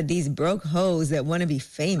D out of these broke hoes that want to be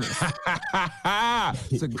famous.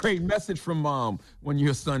 It's a great message from mom when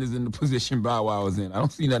your son is in the position Bow Wow is in. I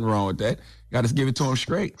don't see nothing wrong with that. Got to give it to him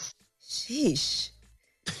straight. Sheesh.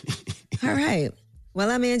 All right. Well,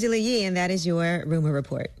 I'm Angela Yee, and that is your Rumor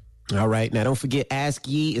Report. All right. Now, don't forget, Ask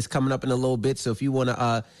Yee is coming up in a little bit. So if you want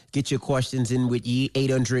to get your questions in with Yee,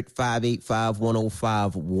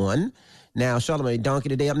 800-585-1051. Now, Charlamagne, donkey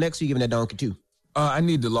today up next. Or you giving that donkey too? I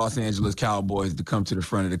need the Los Angeles Cowboys to come to the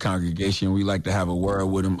front of the congregation. We like to have a word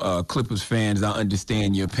with them. Clippers fans, I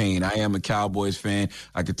understand your pain. I am a Cowboys fan.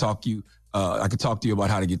 I could talk to you about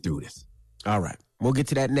how to get through this. All right. We'll get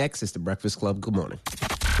to that next. It's the Breakfast Club. Good morning.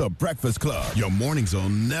 The Breakfast Club. Your mornings will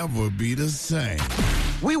never be the same.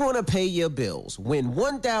 We want to pay your bills. Win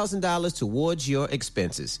 $1,000 towards your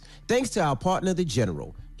expenses. Thanks to our partner, The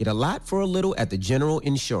General. Get a lot for a little at The General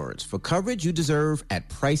Insurance for coverage you deserve at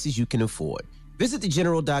prices you can afford. Visit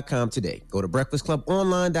thegeneral.com today. Go to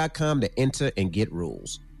breakfastclubonline.com to enter and get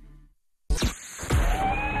rules.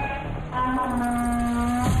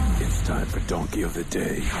 It's time for Donkey of the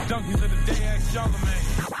Day. Donkeys of the Day, ask Charlamagne.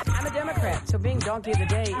 I'm a Democrat, so being Donkey of the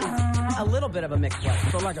Day is a little bit of a mixed one.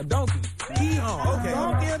 So like a donkey. Hee-haw. Okay.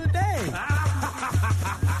 Donkey of the Day.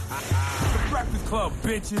 The Breakfast Club,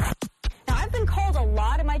 bitches. Now, I've been called a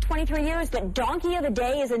lot in my 23 years, but Donkey of the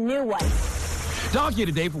Day is a new one. Donkey of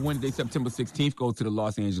the Day for Wednesday, September 16th goes to the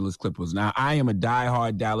Los Angeles Clippers. Now, I am a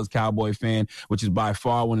diehard Dallas Cowboy fan, which is by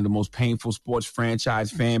far one of the most painful sports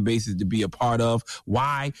franchise fan bases to be a part of.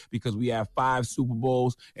 Why? Because we have 5 Super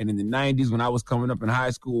Bowls, and in the 90s, when I was coming up in high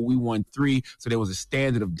school, we won 3. So there was a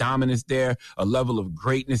standard of dominance there, a level of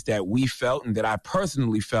greatness that we felt and that I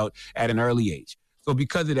personally felt at an early age. So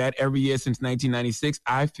because of that, every year since 1996,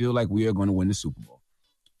 I feel like we are going to win the Super Bowl.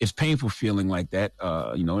 It's painful feeling like that,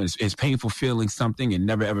 it's painful feeling something and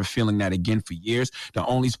never ever feeling that again for years. The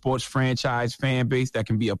only sports franchise fan base that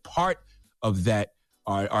can be a part of that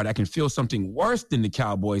or that can feel something worse than the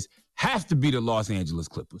Cowboys has to be the Los Angeles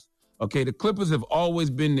Clippers. Okay, the Clippers have always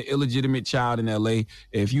been the illegitimate child in L.A.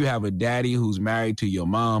 If you have a daddy who's married to your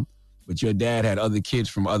mom, but your dad had other kids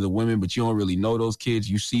from other women, but you don't really know those kids.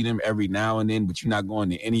 You see them every now and then, but you're not going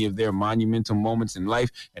to any of their monumental moments in life,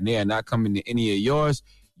 and they are not coming to any of yours.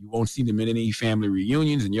 You won't see them in any family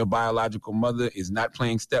reunions, and your biological mother is not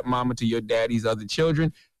playing stepmama to your daddy's other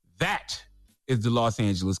children. That is the Los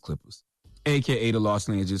Angeles Clippers, a.k.a. the Los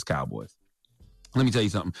Angeles Cowboys. Let me tell you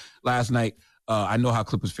something. Last night, I know how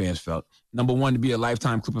Clippers fans felt. Number one, to be a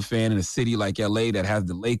lifetime Clipper fan in a city like L.A. that has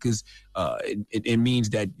the Lakers, it means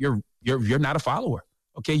that you're not a follower.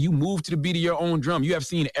 Okay, you move to the beat of your own drum. You have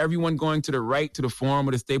seen everyone going to the right, to the Forum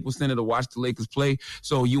or the Staples Center to watch the Lakers play,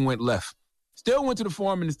 so you went left. Still went to the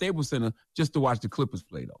Forum and the Staples Center just to watch the Clippers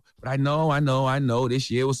play, though. But I know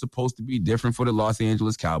this year was supposed to be different for the Los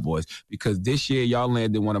Angeles Cowboys because this year y'all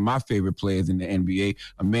landed one of my favorite players in the NBA,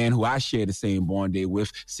 a man who I share the same born day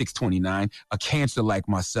with, 6'29", a cancer like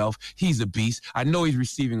myself. He's a beast. I know he's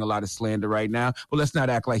receiving a lot of slander right now, but let's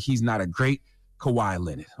not act like he's not a great Kawhi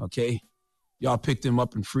Leonard, okay? Y'all picked him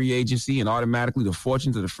up in free agency and automatically the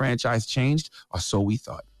fortunes of the franchise changed, or so we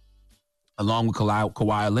thought. Along with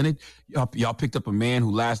Kawhi Leonard, y'all picked up a man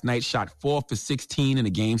who last night shot 4 for 16 in a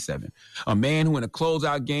Game 7. A man who in a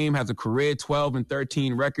closeout game has a career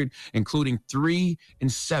 12-13 record, including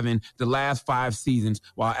 3-7 the last 5 seasons,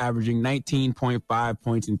 while averaging 19.5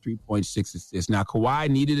 points and 3.6 assists. Now, Kawhi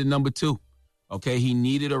needed a number 2. Okay, he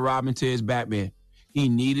needed a Robin to his Batman. He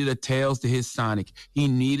needed a Tails to his Sonic. He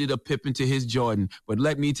needed a Pippen to his Jordan. But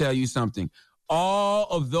let me tell you something. All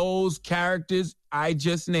of those characters I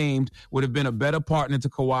just named would have been a better partner to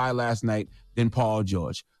Kawhi last night than Paul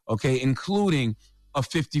George, okay, including a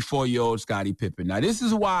 54-year-old Scottie Pippen. Now, this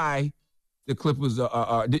is why the Clippers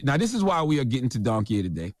this is why we are getting to Donkey of the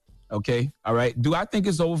Day, okay? All right? Do I think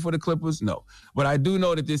it's over for the Clippers? No. But I do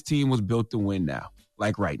know that this team was built to win now,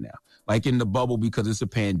 like right now. Like in the bubble because it's a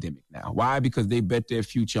pandemic now. Why? Because they bet their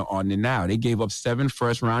future on the now. They gave up 7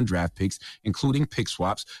 first-round draft picks, including pick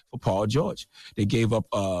swaps for Paul George. They gave up,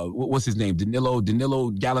 what's his name, Danilo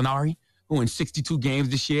Gallinari, who in 62 games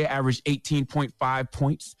this year averaged 18.5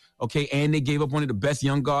 points. Okay, and they gave up one of the best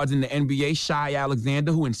young guards in the NBA, Shai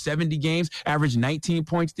Alexander, who in 70 games averaged 19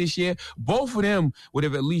 points this year. Both of them would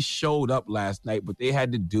have at least showed up last night, but they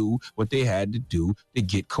had to do what they had to do to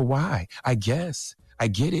get Kawhi, I guess. I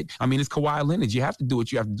get it. I mean, it's Kawhi Leonard. You have to do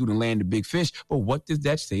what you have to do to land the big fish. But what does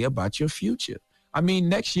that say about your future? I mean,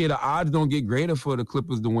 next year, the odds don't get greater for the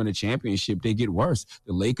Clippers to win a championship. They get worse.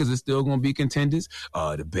 The Lakers are still going to be contenders.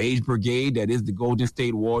 The Beige Brigade, that is the Golden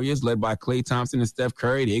State Warriors, led by Klay Thompson and Steph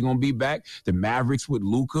Curry, they're going to be back. The Mavericks with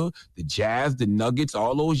Luka, the Jazz, the Nuggets,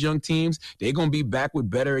 all those young teams, they're going to be back with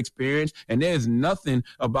better experience. And there's nothing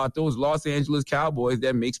about those Los Angeles Cowboys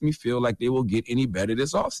that makes me feel like they will get any better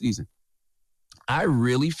this offseason. I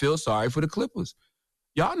really feel sorry for the Clippers.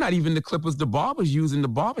 Y'all not even the Clippers the barbers use in the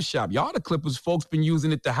barbershop. Y'all the Clippers folks been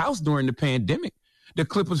using at the house during the pandemic. The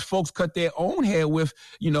Clippers folks cut their own hair with,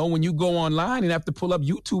 when you go online and have to pull up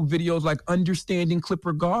YouTube videos like Understanding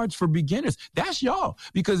Clipper Guards for Beginners. That's y'all,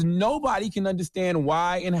 because nobody can understand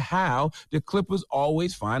why and how the Clippers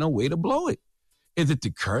always find a way to blow it. Is it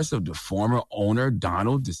the curse of the former owner,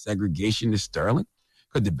 Donald, the segregation to Sterling?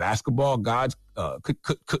 Could the basketball gods, could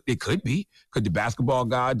the basketball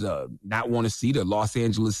gods not want to see the Los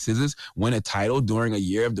Angeles Scissors win a title during a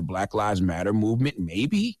year of the Black Lives Matter movement?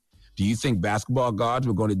 Maybe. Do you think basketball gods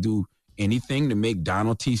were going to do anything to make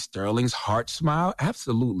Donald T. Sterling's heart smile?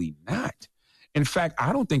 Absolutely not. In fact,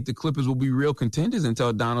 I don't think the Clippers will be real contenders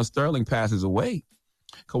until Donald Sterling passes away.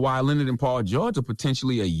 Kawhi Leonard and Paul George are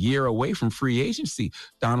potentially a year away from free agency.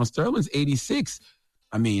 Donald Sterling's 86.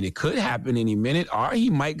 I mean, it could happen any minute, or he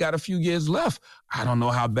might got a few years left. I don't know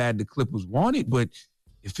how bad the Clippers want it, but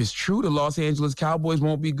if it's true the Los Angeles Cowboys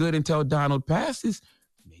won't be good until Donald passes,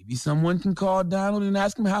 maybe someone can call Donald and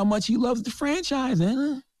ask him how much he loves the franchise.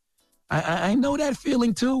 I know that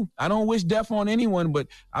feeling too. I don't wish death on anyone, but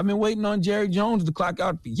I've been waiting on Jerry Jones to clock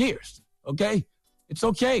out for years, okay? It's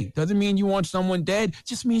okay. Doesn't mean you want someone dead.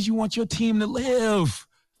 Just means you want your team to live.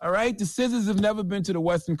 All right? The Scissors have never been to the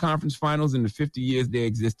Western Conference Finals in the 50 years they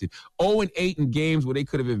existed. 0-8 in games where they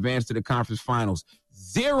could have advanced to the conference finals.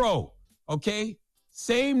 0. Okay?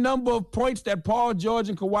 Same number of points that Paul George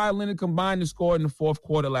and Kawhi Leonard combined to score in the fourth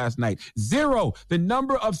quarter last night. 0. The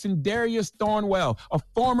number of Sindarius Thornwell, a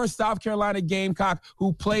former South Carolina Gamecock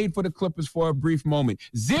who played for the Clippers for a brief moment.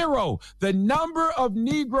 0. The number of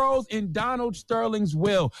Negroes in Donald Sterling's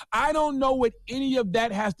will. I don't know what any of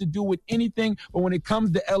that has to do with anything, but when it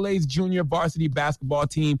comes to LA's junior varsity basketball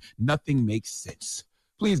team, nothing makes sense.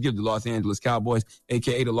 Please give the Los Angeles Cowboys,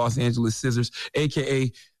 a.k.a. the Los Angeles Scissors, a.k.a.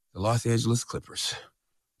 the Los Angeles Clippers,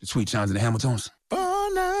 the Sweet Sounds and the Hamiltons.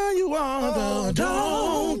 Oh, now you are the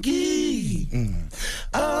donkey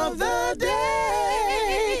of the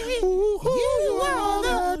day. You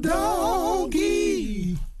are the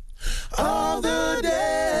donkey of the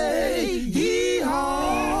day.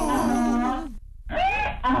 Yee-haw.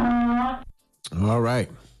 All right.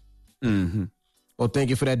 Mm-hmm. Well, thank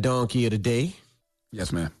you for that donkey of the day.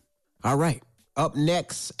 Yes, ma'am. All right. Up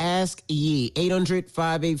next, Ask Yee,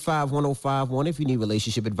 800-585-1051. If you need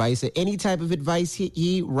relationship advice or any type of advice, hit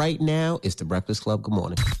Yee right now. It's The Breakfast Club. Good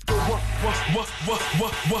morning.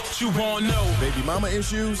 What you want to know? Baby mama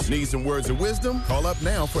issues? Need some words of wisdom? Call up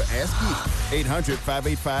now for Ask Yee.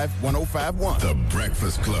 800-585-1051. The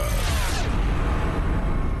Breakfast Club.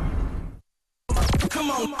 Come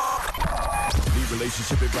on. Need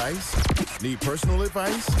relationship advice? Need personal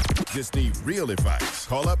advice? Just need real advice.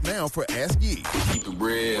 Call up now for Ask Yee. Keep it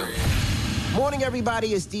real. Morning,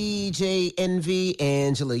 everybody. It's DJ Envy,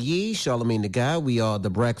 Angela Yee, Charlamagne the Guy. We are The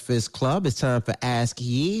Breakfast Club. It's time for Ask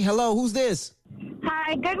Yee. Hello, who's this?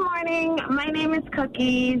 Hi, good morning. My name is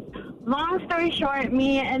Cookies. Long story short,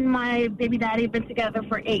 me and my baby daddy have been together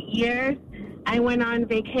for 8 years. I went on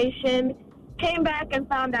vacation, came back and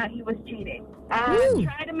found out he was cheating.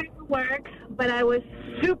 Tried to make it work, but I was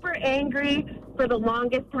super angry for the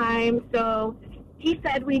longest time. So he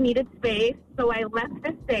said we needed space, so I left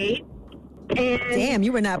the state. And damn,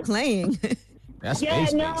 you were not playing. That's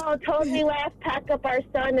told me last pack up our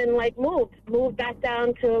son and moved back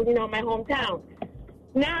down to my hometown.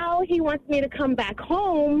 Now he wants me to come back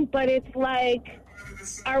home, but it's like,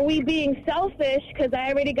 are we being selfish? Because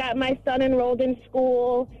I already got my son enrolled in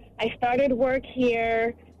school. I started work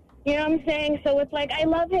here. You know what I'm saying? So it's like, I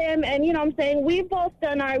love him, and you know what I'm saying? We've both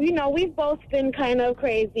done we've both been kind of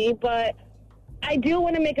crazy, but I do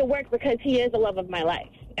want to make it work because he is the love of my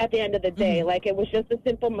life at the end of the day. Mm-hmm. Like, it was just a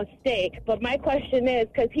simple mistake. But my question is,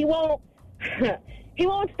 because he won't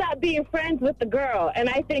stop being friends with the girl, and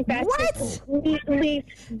I think that's completely...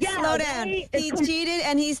 Yeah, slow down. Right? He cheated,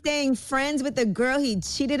 and he's staying friends with the girl he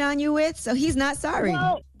cheated on you with, so he's not sorry.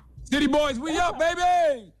 Well, City boys, we up,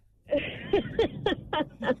 baby!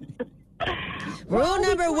 Rule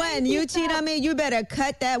number 1, you cheat on me, you better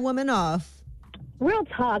cut that woman off. Real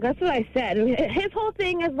talk, that's what I said. And his whole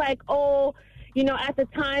thing is like, at the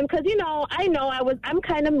time, because, I'm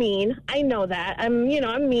kind of mean. I know that. I'm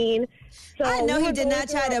mean. So I know he did not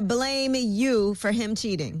try to blame you for him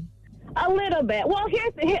cheating. A little bit. Well,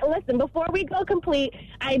 listen, before we go complete,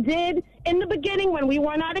 I did, in the beginning, when we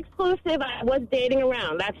were not exclusive, I was dating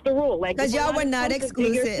around. That's the rule. Because y'all were not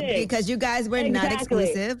exclusive. Because you guys were not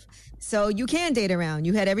exclusive. So you can date around.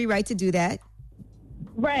 You had every right to do that.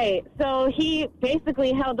 Right. So he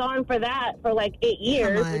basically held on for that for like 8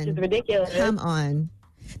 years, which is ridiculous. Come on.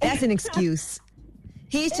 That's an excuse.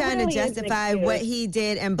 He's trying to justify what he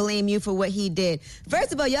did and blame you for what he did.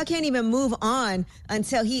 First of all, y'all can't even move on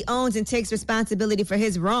until he owns and takes responsibility for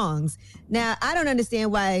his wrongs. Now, I don't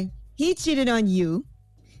understand why he cheated on you.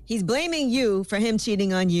 He's blaming you for him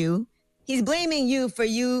cheating on you. He's blaming you for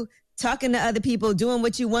you talking to other people, doing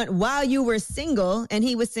what you want while you were single, and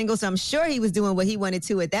he was single, so I'm sure he was doing what he wanted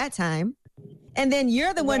to at that time. And then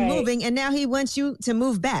you're the one moving, and now he wants you to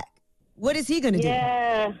move back. What is he going to do?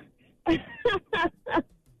 Yeah.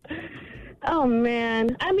 Oh,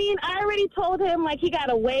 man. I mean, I already told him, like, he got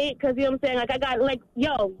to wait because, you know what I'm saying? Like, I got, like,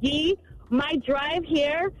 yo, my drive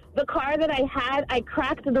here, the car that I had, I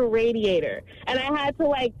cracked the radiator. And I had to,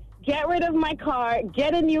 like, get rid of my car,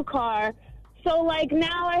 get a new car. So, like,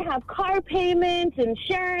 now I have car payments,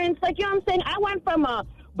 insurance. Like, you know what I'm saying? I went from a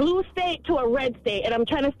blue state to a red state, and I'm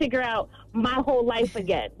trying to figure out my whole life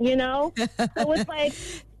again, you know? So it's like,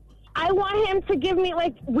 I want him to give me,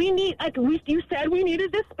 like, you said we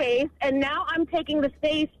needed this space, and now I'm taking the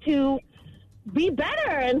space to be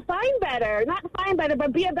better and find better. Not find better,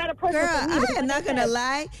 but be a better person. Girl, for me. I am not going to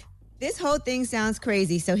lie. This whole thing sounds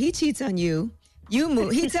crazy. So he cheats on you. You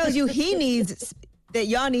move. He tells you that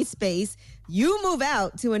y'all need space. You move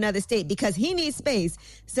out to another state because he needs space.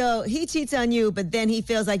 So he cheats on you, but then he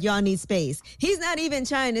feels like y'all need space. He's not even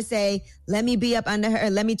trying to say, let me be up under her.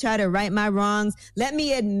 Let me try to right my wrongs. Let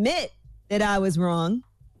me admit that I was wrong.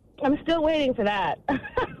 I'm still waiting for that.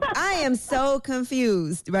 I am so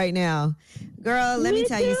confused right now. Girl, let me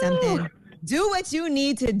tell you something. Do what you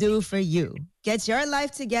need to do for you. Get your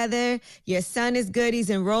life together. Your son is good.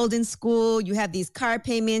 He's enrolled in school. You have these car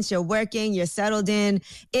payments. You're working. You're settled in.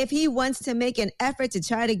 If he wants to make an effort to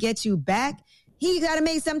try to get you back, he got to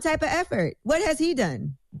make some type of effort. What has he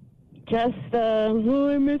done? Just, I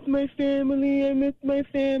miss my family. I miss my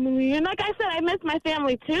family. And like I said, I miss my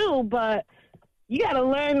family too, but you got to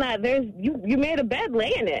learn that you made a bed,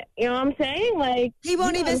 lay in it. You know what I'm saying? Like, he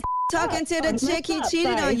won't even talking to the chick he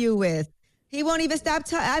cheated on you with. He won't even stop.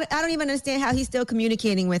 I don't even understand how he's still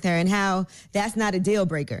communicating with her and how that's not a deal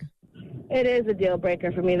breaker. It is a deal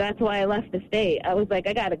breaker for me. That's why I left the state. I was like,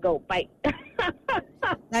 I got to go fight.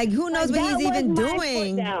 Like, who knows what he's even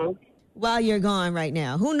doing while you're gone right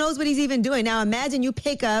now? Who knows what he's even doing? Now, imagine you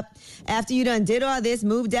pick up after you done did all this,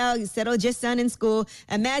 moved out, you settled your son in school.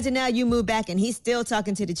 Imagine now you move back and he's still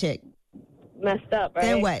talking to the chick. Messed up,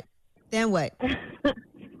 right? Then what?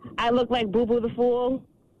 I look like Boo Boo the Fool.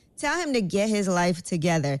 Tell him to get his life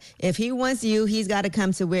together. If he wants you, he's got to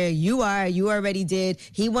come to where you are. You already did.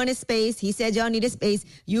 He wanted space. He said y'all needed space.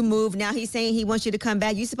 You moved. Now he's saying he wants you to come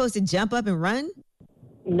back. You supposed to jump up and run?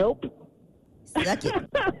 Nope. Suck it.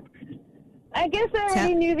 I guess I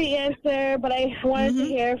already knew the answer, but I wanted to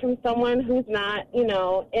hear from someone who's not, in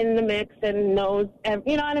the mix and knows,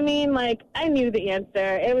 you know what I mean? Like, I knew the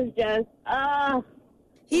answer. It was just,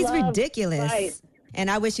 he's ridiculous. Fight.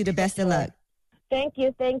 And I wish you the best of luck. Thank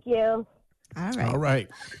you. All right.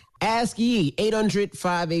 Ask Yee,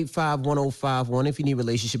 800-585-1051. If you need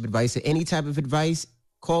relationship advice or any type of advice,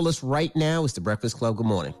 call us right now. It's The Breakfast Club. Good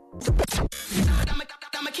morning.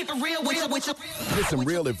 Get some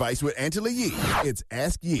real advice with Angela Yee. It's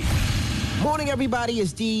Ask Yee. Morning, everybody.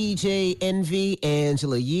 It's DJ Envy,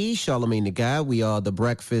 Angela Yee, Charlamagne the Guy. We are The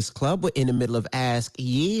Breakfast Club. We're in the middle of Ask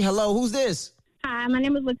Yee. Hello, who's this? Hi, my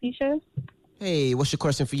name is Letitia. Hey, what's your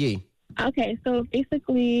question for Yee? Okay, so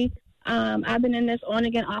basically, I've been in this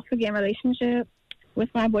on-again, off-again relationship with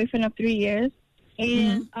my boyfriend of 3 years.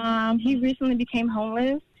 And he recently became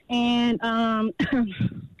homeless. And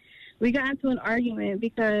we got into an argument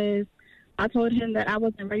because I told him that I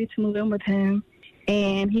wasn't ready to move in with him.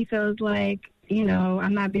 And he feels like,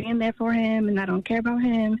 I'm not being there for him and I don't care about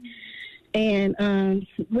him. And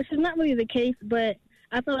which is not really the case, but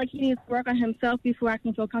I feel like he needs to work on himself before I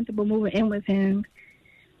can feel comfortable moving in with him.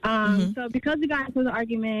 So because we got into the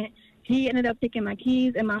argument, he ended up taking my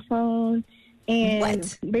keys and my phone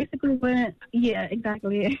and basically wouldn't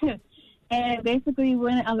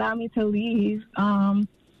allow me to leave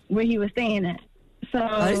where he was staying at. So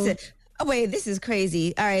this is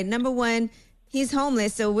crazy. All right, number one, he's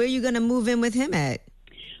homeless, so where are you going to move in with him at?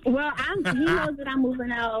 Well, he knows that I'm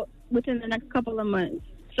moving out within the next couple of months.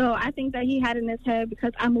 So I think that he had in his head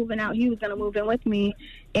because I'm moving out, he was going to move in with me.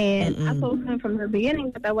 And I told him from the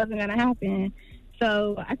beginning that wasn't going to happen.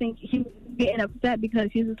 So I think he was getting upset because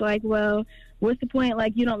he was like, well, what's the point?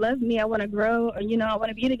 Like, you don't love me. I want to grow or, I want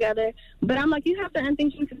to be together. But I'm like, you have certain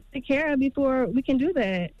things you can take care of before we can do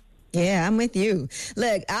that. Yeah, I'm with you.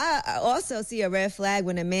 Look, I also see a red flag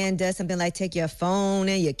when a man does something like take your phone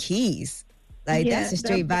and your keys. Like, that's a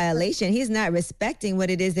straight violation. He's not respecting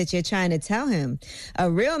what it is that you're trying to tell him. A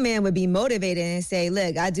real man would be motivated and say,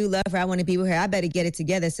 look, I do love her. I want to be with her. I better get it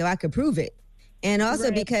together so I could prove it. And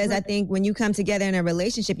also because I think when you come together in a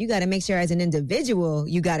relationship, you got to make sure as an individual,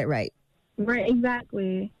 you got it right. Right,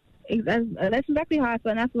 exactly. That's exactly how I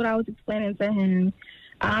feel, and that's what I was explaining to him.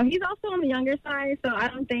 He's also on the younger side, so I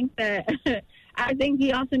don't think that I think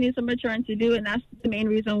he also needs some maturing to do, and that's the main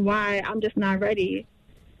reason why I'm just not ready.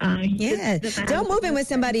 Don't move in with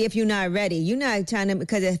somebody if you're not ready. You're not trying to,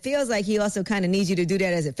 because it feels like he also kind of needs you to do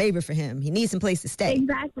that as a favor for him. He needs some place to stay.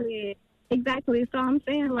 Exactly. So I'm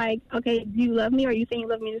saying, like, okay, do you love me, or you think you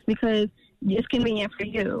love me just because it's convenient for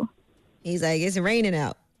you? He's like, it's raining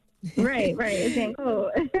out. Right. It's getting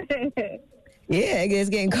cold. Yeah, it's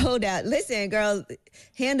getting cold out. Listen, girl,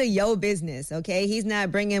 handle your business, okay? He's not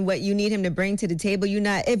bringing what you need him to bring to the table.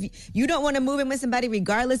 If you don't want to move in with somebody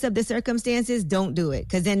regardless of the circumstances, don't do it,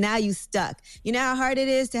 because then now you stuck. You know how hard it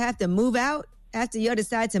is to have to move out after you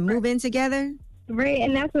decide to move in together? Right,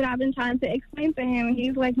 and that's what I've been trying to explain to him.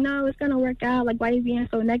 He's like, no, it's going to work out. Like, why are you being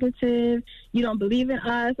so negative? You don't believe in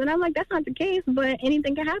us. And I'm like, that's not the case, but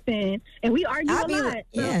anything can happen. And we argue a lot,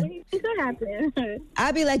 so anything could happen.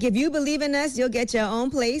 I'd be like, if you believe in us, you'll get your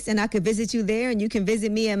own place, and I could visit you there, and you can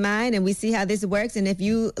visit me in mine, and we see how this works. And if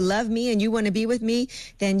you love me and you want to be with me,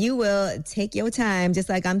 then you will take your time, just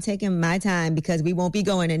like I'm taking my time, because we won't be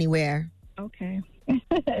going anywhere. Okay.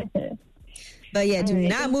 But yeah, do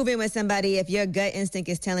not move in with somebody if your gut instinct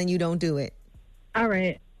is telling you don't do it. All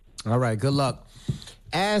right. Good luck.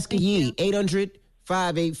 Ask Yee,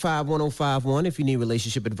 800-585-1051 if you need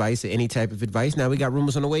relationship advice or any type of advice. Now we got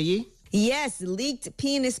rumors on the way, Yee? Yes, leaked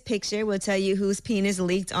penis picture. We'll tell you whose penis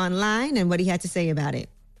leaked online and what he had to say about it.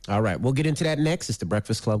 All right, we'll get into that next. It's The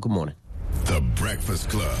Breakfast Club. Good morning. The Breakfast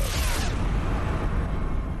Club.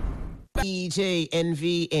 EJ,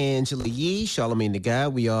 Envy, Angela Yee, Charlamagne the Guy.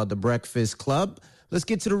 We are The Breakfast Club. Let's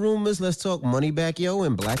get to the rumors. Let's talk Moneybagg Yo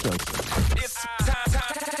and Black Youngster. It's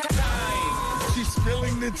time. She's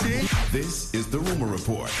spilling the tea. This is The Rumor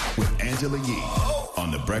Report with Angela Yee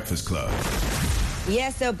on The Breakfast Club. Yeah,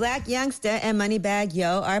 so Black Youngster and Moneybagg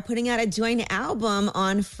Yo are putting out a joint album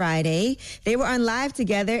on Friday. They were on live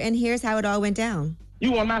together, and here's how it all went down.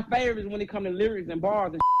 You one of my favorites when it comes to lyrics and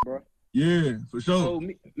bars and bro. Yeah, for sure. So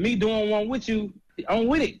me doing one with you, I'm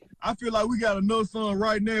with it. I feel like we got another song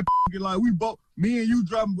right now. Like we both, me and you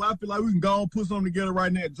dropping. I feel like we can go and put something together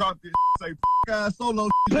right now. Drop this. Say guys solo.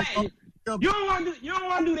 You don't want to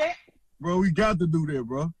do that, bro. We got to do that,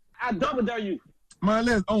 bro. I double dare you, man.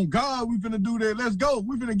 Let's on God. We finna do that. Let's go.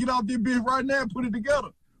 We finna get off this bitch right now and put it together.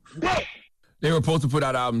 They were supposed to put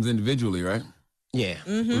out albums individually, right? Yeah.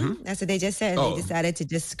 Mm-hmm. That's what they just said. They decided to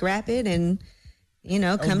just scrap it and,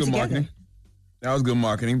 come together. Marketing. That was good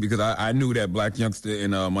marketing because I knew that Black Youngster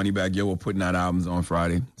and Moneybagg Yo were putting out albums on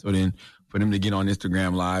Friday. So then for them to get on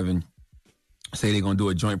Instagram Live and say they're going to do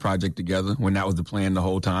a joint project together when that was the plan the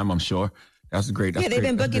whole time, I'm sure. That's great. That's they've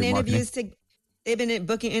been booking interviews marketing. They've been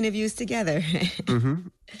booking interviews together.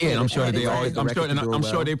 Yeah, I'm sure they always.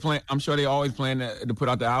 I'm sure they always plan to put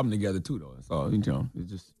out the album together too, though. So it's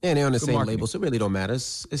just they're on the same label, so it really don't matter.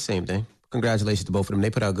 It's the same thing. Congratulations to both of them. They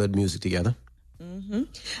put out good music together. Mm-hmm.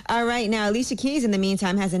 All right, now Alicia Keys, in the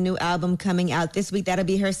meantime, has a new album coming out this week. That'll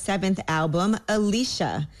be her 7th album,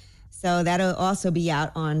 Alicia. So that'll also be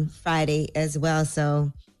out on Friday as well.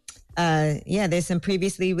 So. There's some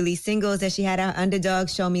previously released singles that she had out. Underdog,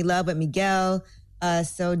 Show Me Love with Miguel,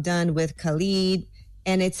 So Done with Khalid.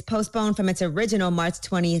 And it's postponed from its original March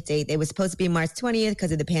 20th date. It was supposed to be March 20th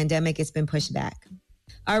because of the pandemic. It's been pushed back.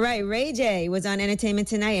 All right, Ray J was on Entertainment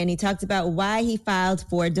Tonight, and he talked about why he filed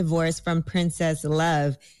for divorce from Princess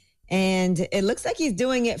Love. And it looks like he's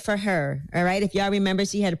doing it for her. All right, if y'all remember,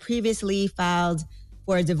 she had previously filed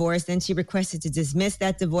for a divorce, then she requested to dismiss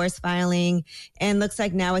that divorce filing, and looks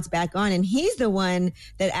like now it's back on, and he's the one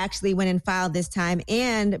that actually went and filed this time,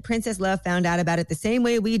 and Princess Love found out about it the same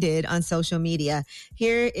way we did on social media.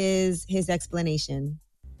 Here is his explanation.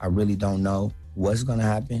 I really don't know what's going to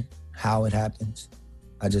happen, how it happens.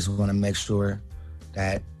 I just want to make sure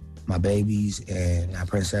that my babies and my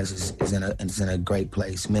princess is in a great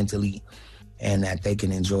place mentally, and that they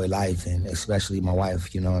can enjoy life, and especially my wife,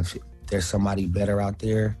 if there's somebody better out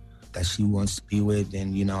there that she wants to be with,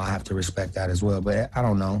 then, I have to respect that as well. But I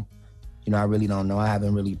don't know. I really don't know. I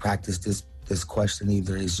haven't really practiced this question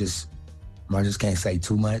either. It's just, I just can't say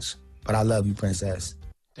too much. But I love you, Princess.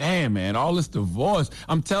 Damn, man, all this divorce.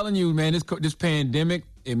 I'm telling you, man, this pandemic,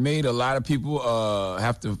 it made a lot of people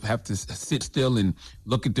have to sit still and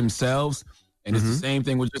look at themselves. And it's the same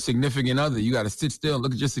thing with your significant other. You got to sit still and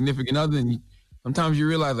look at your significant other, and sometimes you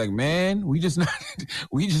realize, like, man, we just not it.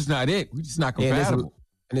 We just not compatible.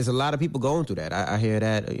 And there's a lot of people going through that. I hear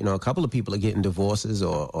that, a couple of people are getting divorces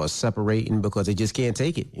or separating because they just can't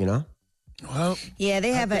take it, Well, yeah,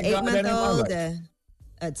 they have an 8-month-old,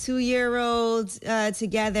 a 2-year-old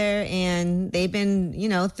together, and they've been,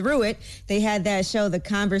 through it. They had that show, The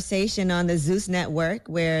Conversation, on the Zeus Network,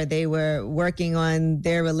 where they were working on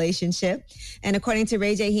their relationship. And according to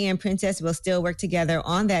Ray J, he and Princess will still work together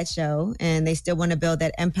on that show, and they still want to build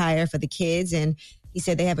that empire for the kids. And He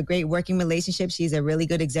said they have a great working relationship. She's a really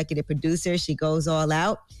good executive producer. She goes all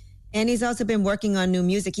out. And he's also been working on new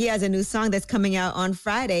music. He has a new song that's coming out on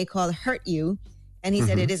Friday called Hurt You. And he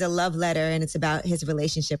said it is a love letter and it's about his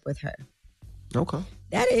relationship with her. Okay.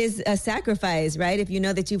 That is a sacrifice, right? If you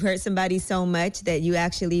know that you've hurt somebody so much that you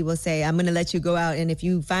actually will say, I'm going to let you go out. And if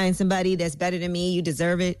you find somebody that's better than me, you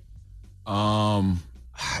deserve it.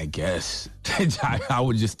 I guess I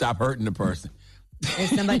would just stop hurting the person.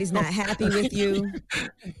 If somebody's not happy with you.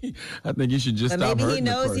 I think you should just stop hurting the person. Maybe he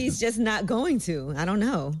knows he's just not going to. I don't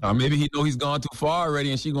know. Maybe he know he's gone too far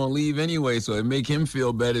already and she's going to leave anyway. So it make him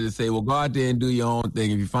feel better to say, well, go out there and do your own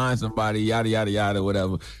thing. If you find somebody, yada, yada, yada,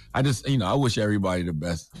 whatever. I just, I wish everybody the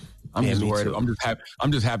best. I'm just worried. Too.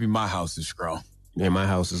 I'm just happy my house is strong. Yeah, my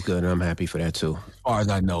house is good and I'm happy for that too. As far as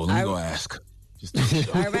I know. Let me go ask.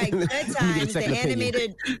 All right, Good Times, the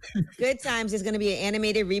animated Good Times is going to be an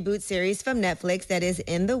animated reboot series from Netflix that is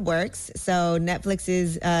in the works. So Netflix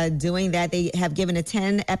is doing that. They have given a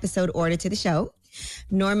 10-episode order to the show.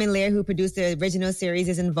 Norman Lear, who produced the original series,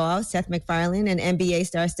 is involved. Seth MacFarlane and NBA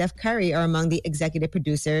star Steph Curry are among the executive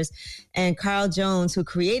producers. And Carl Jones, who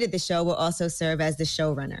created the show, will also serve as the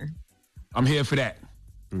showrunner. I'm here for that.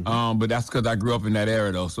 But that's because I grew up in that era,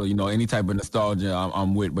 though. So, any type of nostalgia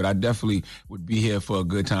I'm with. But I definitely would be here for a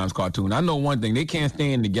Good Times cartoon. I know one thing. They can't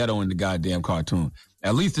stay in the ghetto in the goddamn cartoon.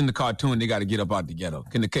 At least in the cartoon, they got to get up out the ghetto.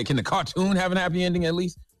 Can the cartoon have an happy ending at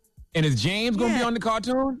least? And is James going to be on the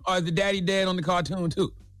cartoon? Or is the daddy dead on the cartoon,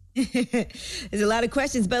 too? There's a lot of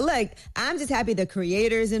questions. But, look, I'm just happy the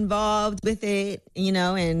creator's involved with it,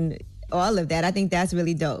 and all of that. I think that's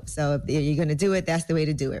really dope. So if you're going to do it, that's the way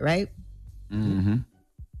to do it, right? Mm-hmm.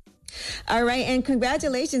 All right, and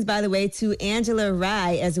congratulations, by the way, to Angela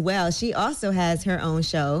Rye as well. She also has her own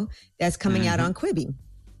show that's coming out on Quibi.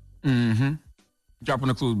 Mm-hmm. Dropping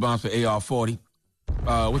the clues bombs for AR-40.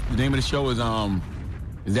 What's the name of the show? Is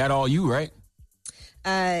That All You, right?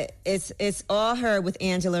 It's All Her with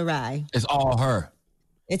Angela Rye. It's All Her.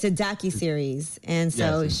 It's a docuseries, and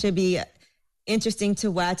so it should be interesting to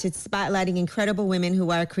watch. It's spotlighting incredible women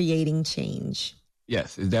who are creating change.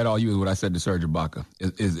 Yes, Is That All You is what I said to Serge Ibaka.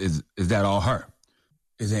 Is That All Her?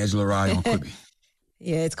 Is Angela Rye on Quibi?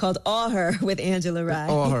 Yeah, it's called All Her with Angela Rye.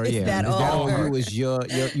 All Her, yeah. Is that all her? You is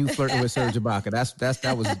you flirting with Serge Ibaka.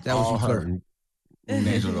 That was you flirting.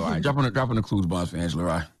 Angela Rye. Dropping the clues bombs for Angela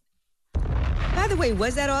Rye. By the way,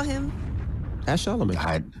 was that all him? That's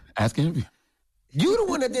Charlamagne. Ask an interview. You the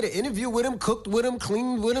one that did an interview with him, cooked with him,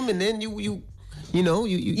 cleaned with him, and then you gave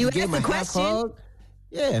him a half hug.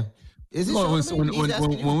 Yeah. Is it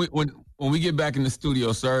when we get back in the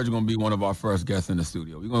studio, Serge gonna be one of our first guests in the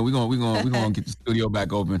studio. We're gonna get the studio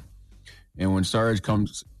back open, and when Serge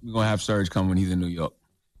comes, we're gonna have Serge come when he's in New York.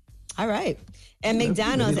 All right. And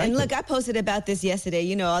McDonald's, and look, I posted about this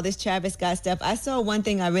yesterday. All this Travis Scott stuff. I saw one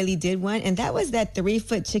thing I really did want, and that was that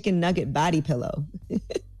 3-foot chicken nugget body pillow.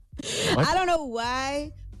 I don't know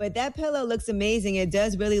why, but that pillow looks amazing. It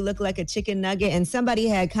does really look like a chicken nugget, and somebody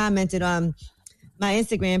had commented on my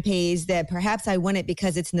Instagram page that perhaps I want it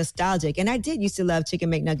because it's nostalgic. And I did used to love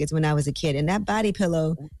chicken McNuggets when I was a kid. And that body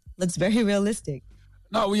pillow looks very realistic.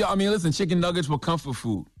 No, listen, chicken nuggets were comfort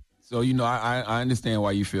food. So, I understand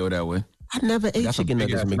why you feel that way. I never ate chicken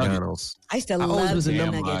nuggets at McDonald's. I used to love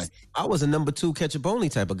chicken nuggets. I was a number 2 ketchup only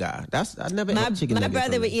type of guy. I never ate chicken nuggets. My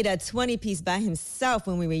brother would eat a 20-piece by himself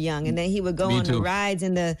when we were young. And then he would go on the rides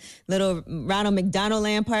in the little Ronald McDonald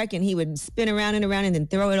Land Park. And he would spin around and around and then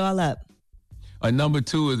throw it all up. A number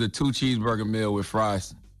 2 is a 2 cheeseburger meal with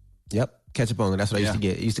fries. Yep, ketchup only. That's what I used to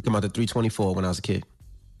get. It used to come out to $3.24 when I was a kid.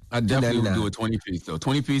 I definitely would do a 20-piece though.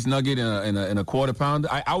 20-piece nugget and a quarter pounder.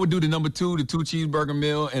 I would do the number 2, the 2 cheeseburger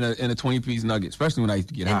meal and a 20-piece nugget, especially when I used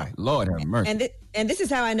to get high. Lord have mercy. And this is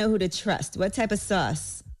how I know who to trust. What type of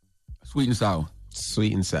sauce? Sweet and sour.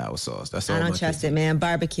 Sweet and sour sauce. That's all. I don't trust it, man.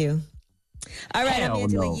 Barbecue. All right, I'm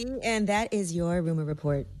Angela Yee, no. And that is your rumor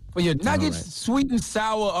report. For your nuggets, sweet and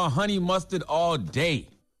sour or honey mustard all day.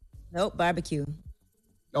 Nope, barbecue.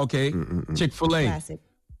 Okay. Chick-fil-A. Classic.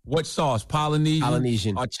 What sauce?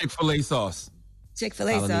 Polynesian. Or Chick-fil-A sauce?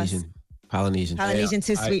 Chick-fil-A sauce. Polynesian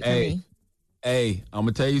too sweet for me. Hey, I'm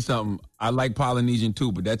going to tell you something. I like Polynesian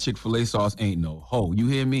too, but that Chick-fil-A sauce ain't no hoe. You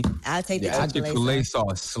hear me? I'll take the Chick-fil-A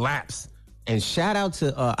sauce slaps. And shout out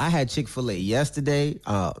to, I had Chick-fil-A yesterday.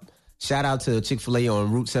 Shout out to Chick-fil-A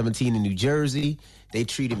on Route 17 in New Jersey. They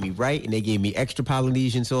treated me right, and they gave me extra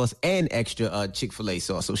Polynesian sauce and extra Chick-fil-A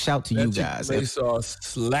sauce. So shout to you guys. Chick-fil-A sauce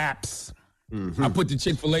slaps. I put the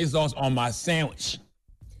Chick-fil-A sauce on my sandwich.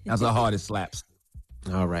 That's how hard it slaps.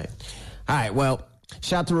 All right. Well,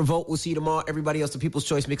 shout to Revolt. We'll see you tomorrow. Everybody else, the People's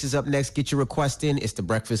Choice Mix is up next. Get your request in. It's The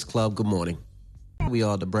Breakfast Club. Good morning. We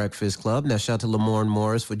are the Breakfast Club. Now, shout out to Lamourne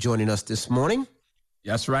Morris for joining us this morning.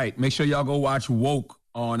 That's right. Make sure y'all go watch Woke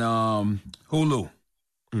on Hulu.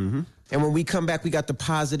 Mm-hmm. And when we come back, we got the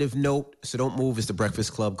positive note. So don't move. It's the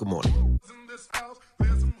Breakfast Club. Good morning.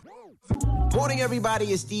 Morning, everybody.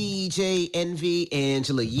 It's DJ Envy,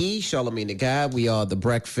 Angela Yee, Charlamagne the God. We are the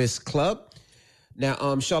Breakfast Club. Now,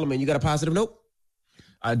 Charlamagne, you got a positive note?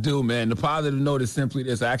 I do, man. The positive note is simply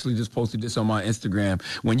this. I actually just posted this on my Instagram.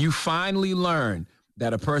 When you finally learn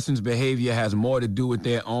that a person's behavior has more to do with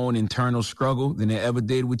their own internal struggle than it ever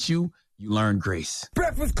did with you, you learn grace.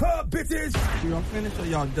 Breakfast Club, bitches. Y'all finished or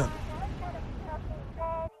y'all done?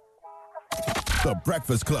 The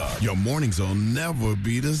Breakfast Club. Your mornings will never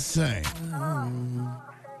be the same.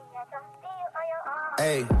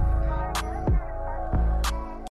 Hey.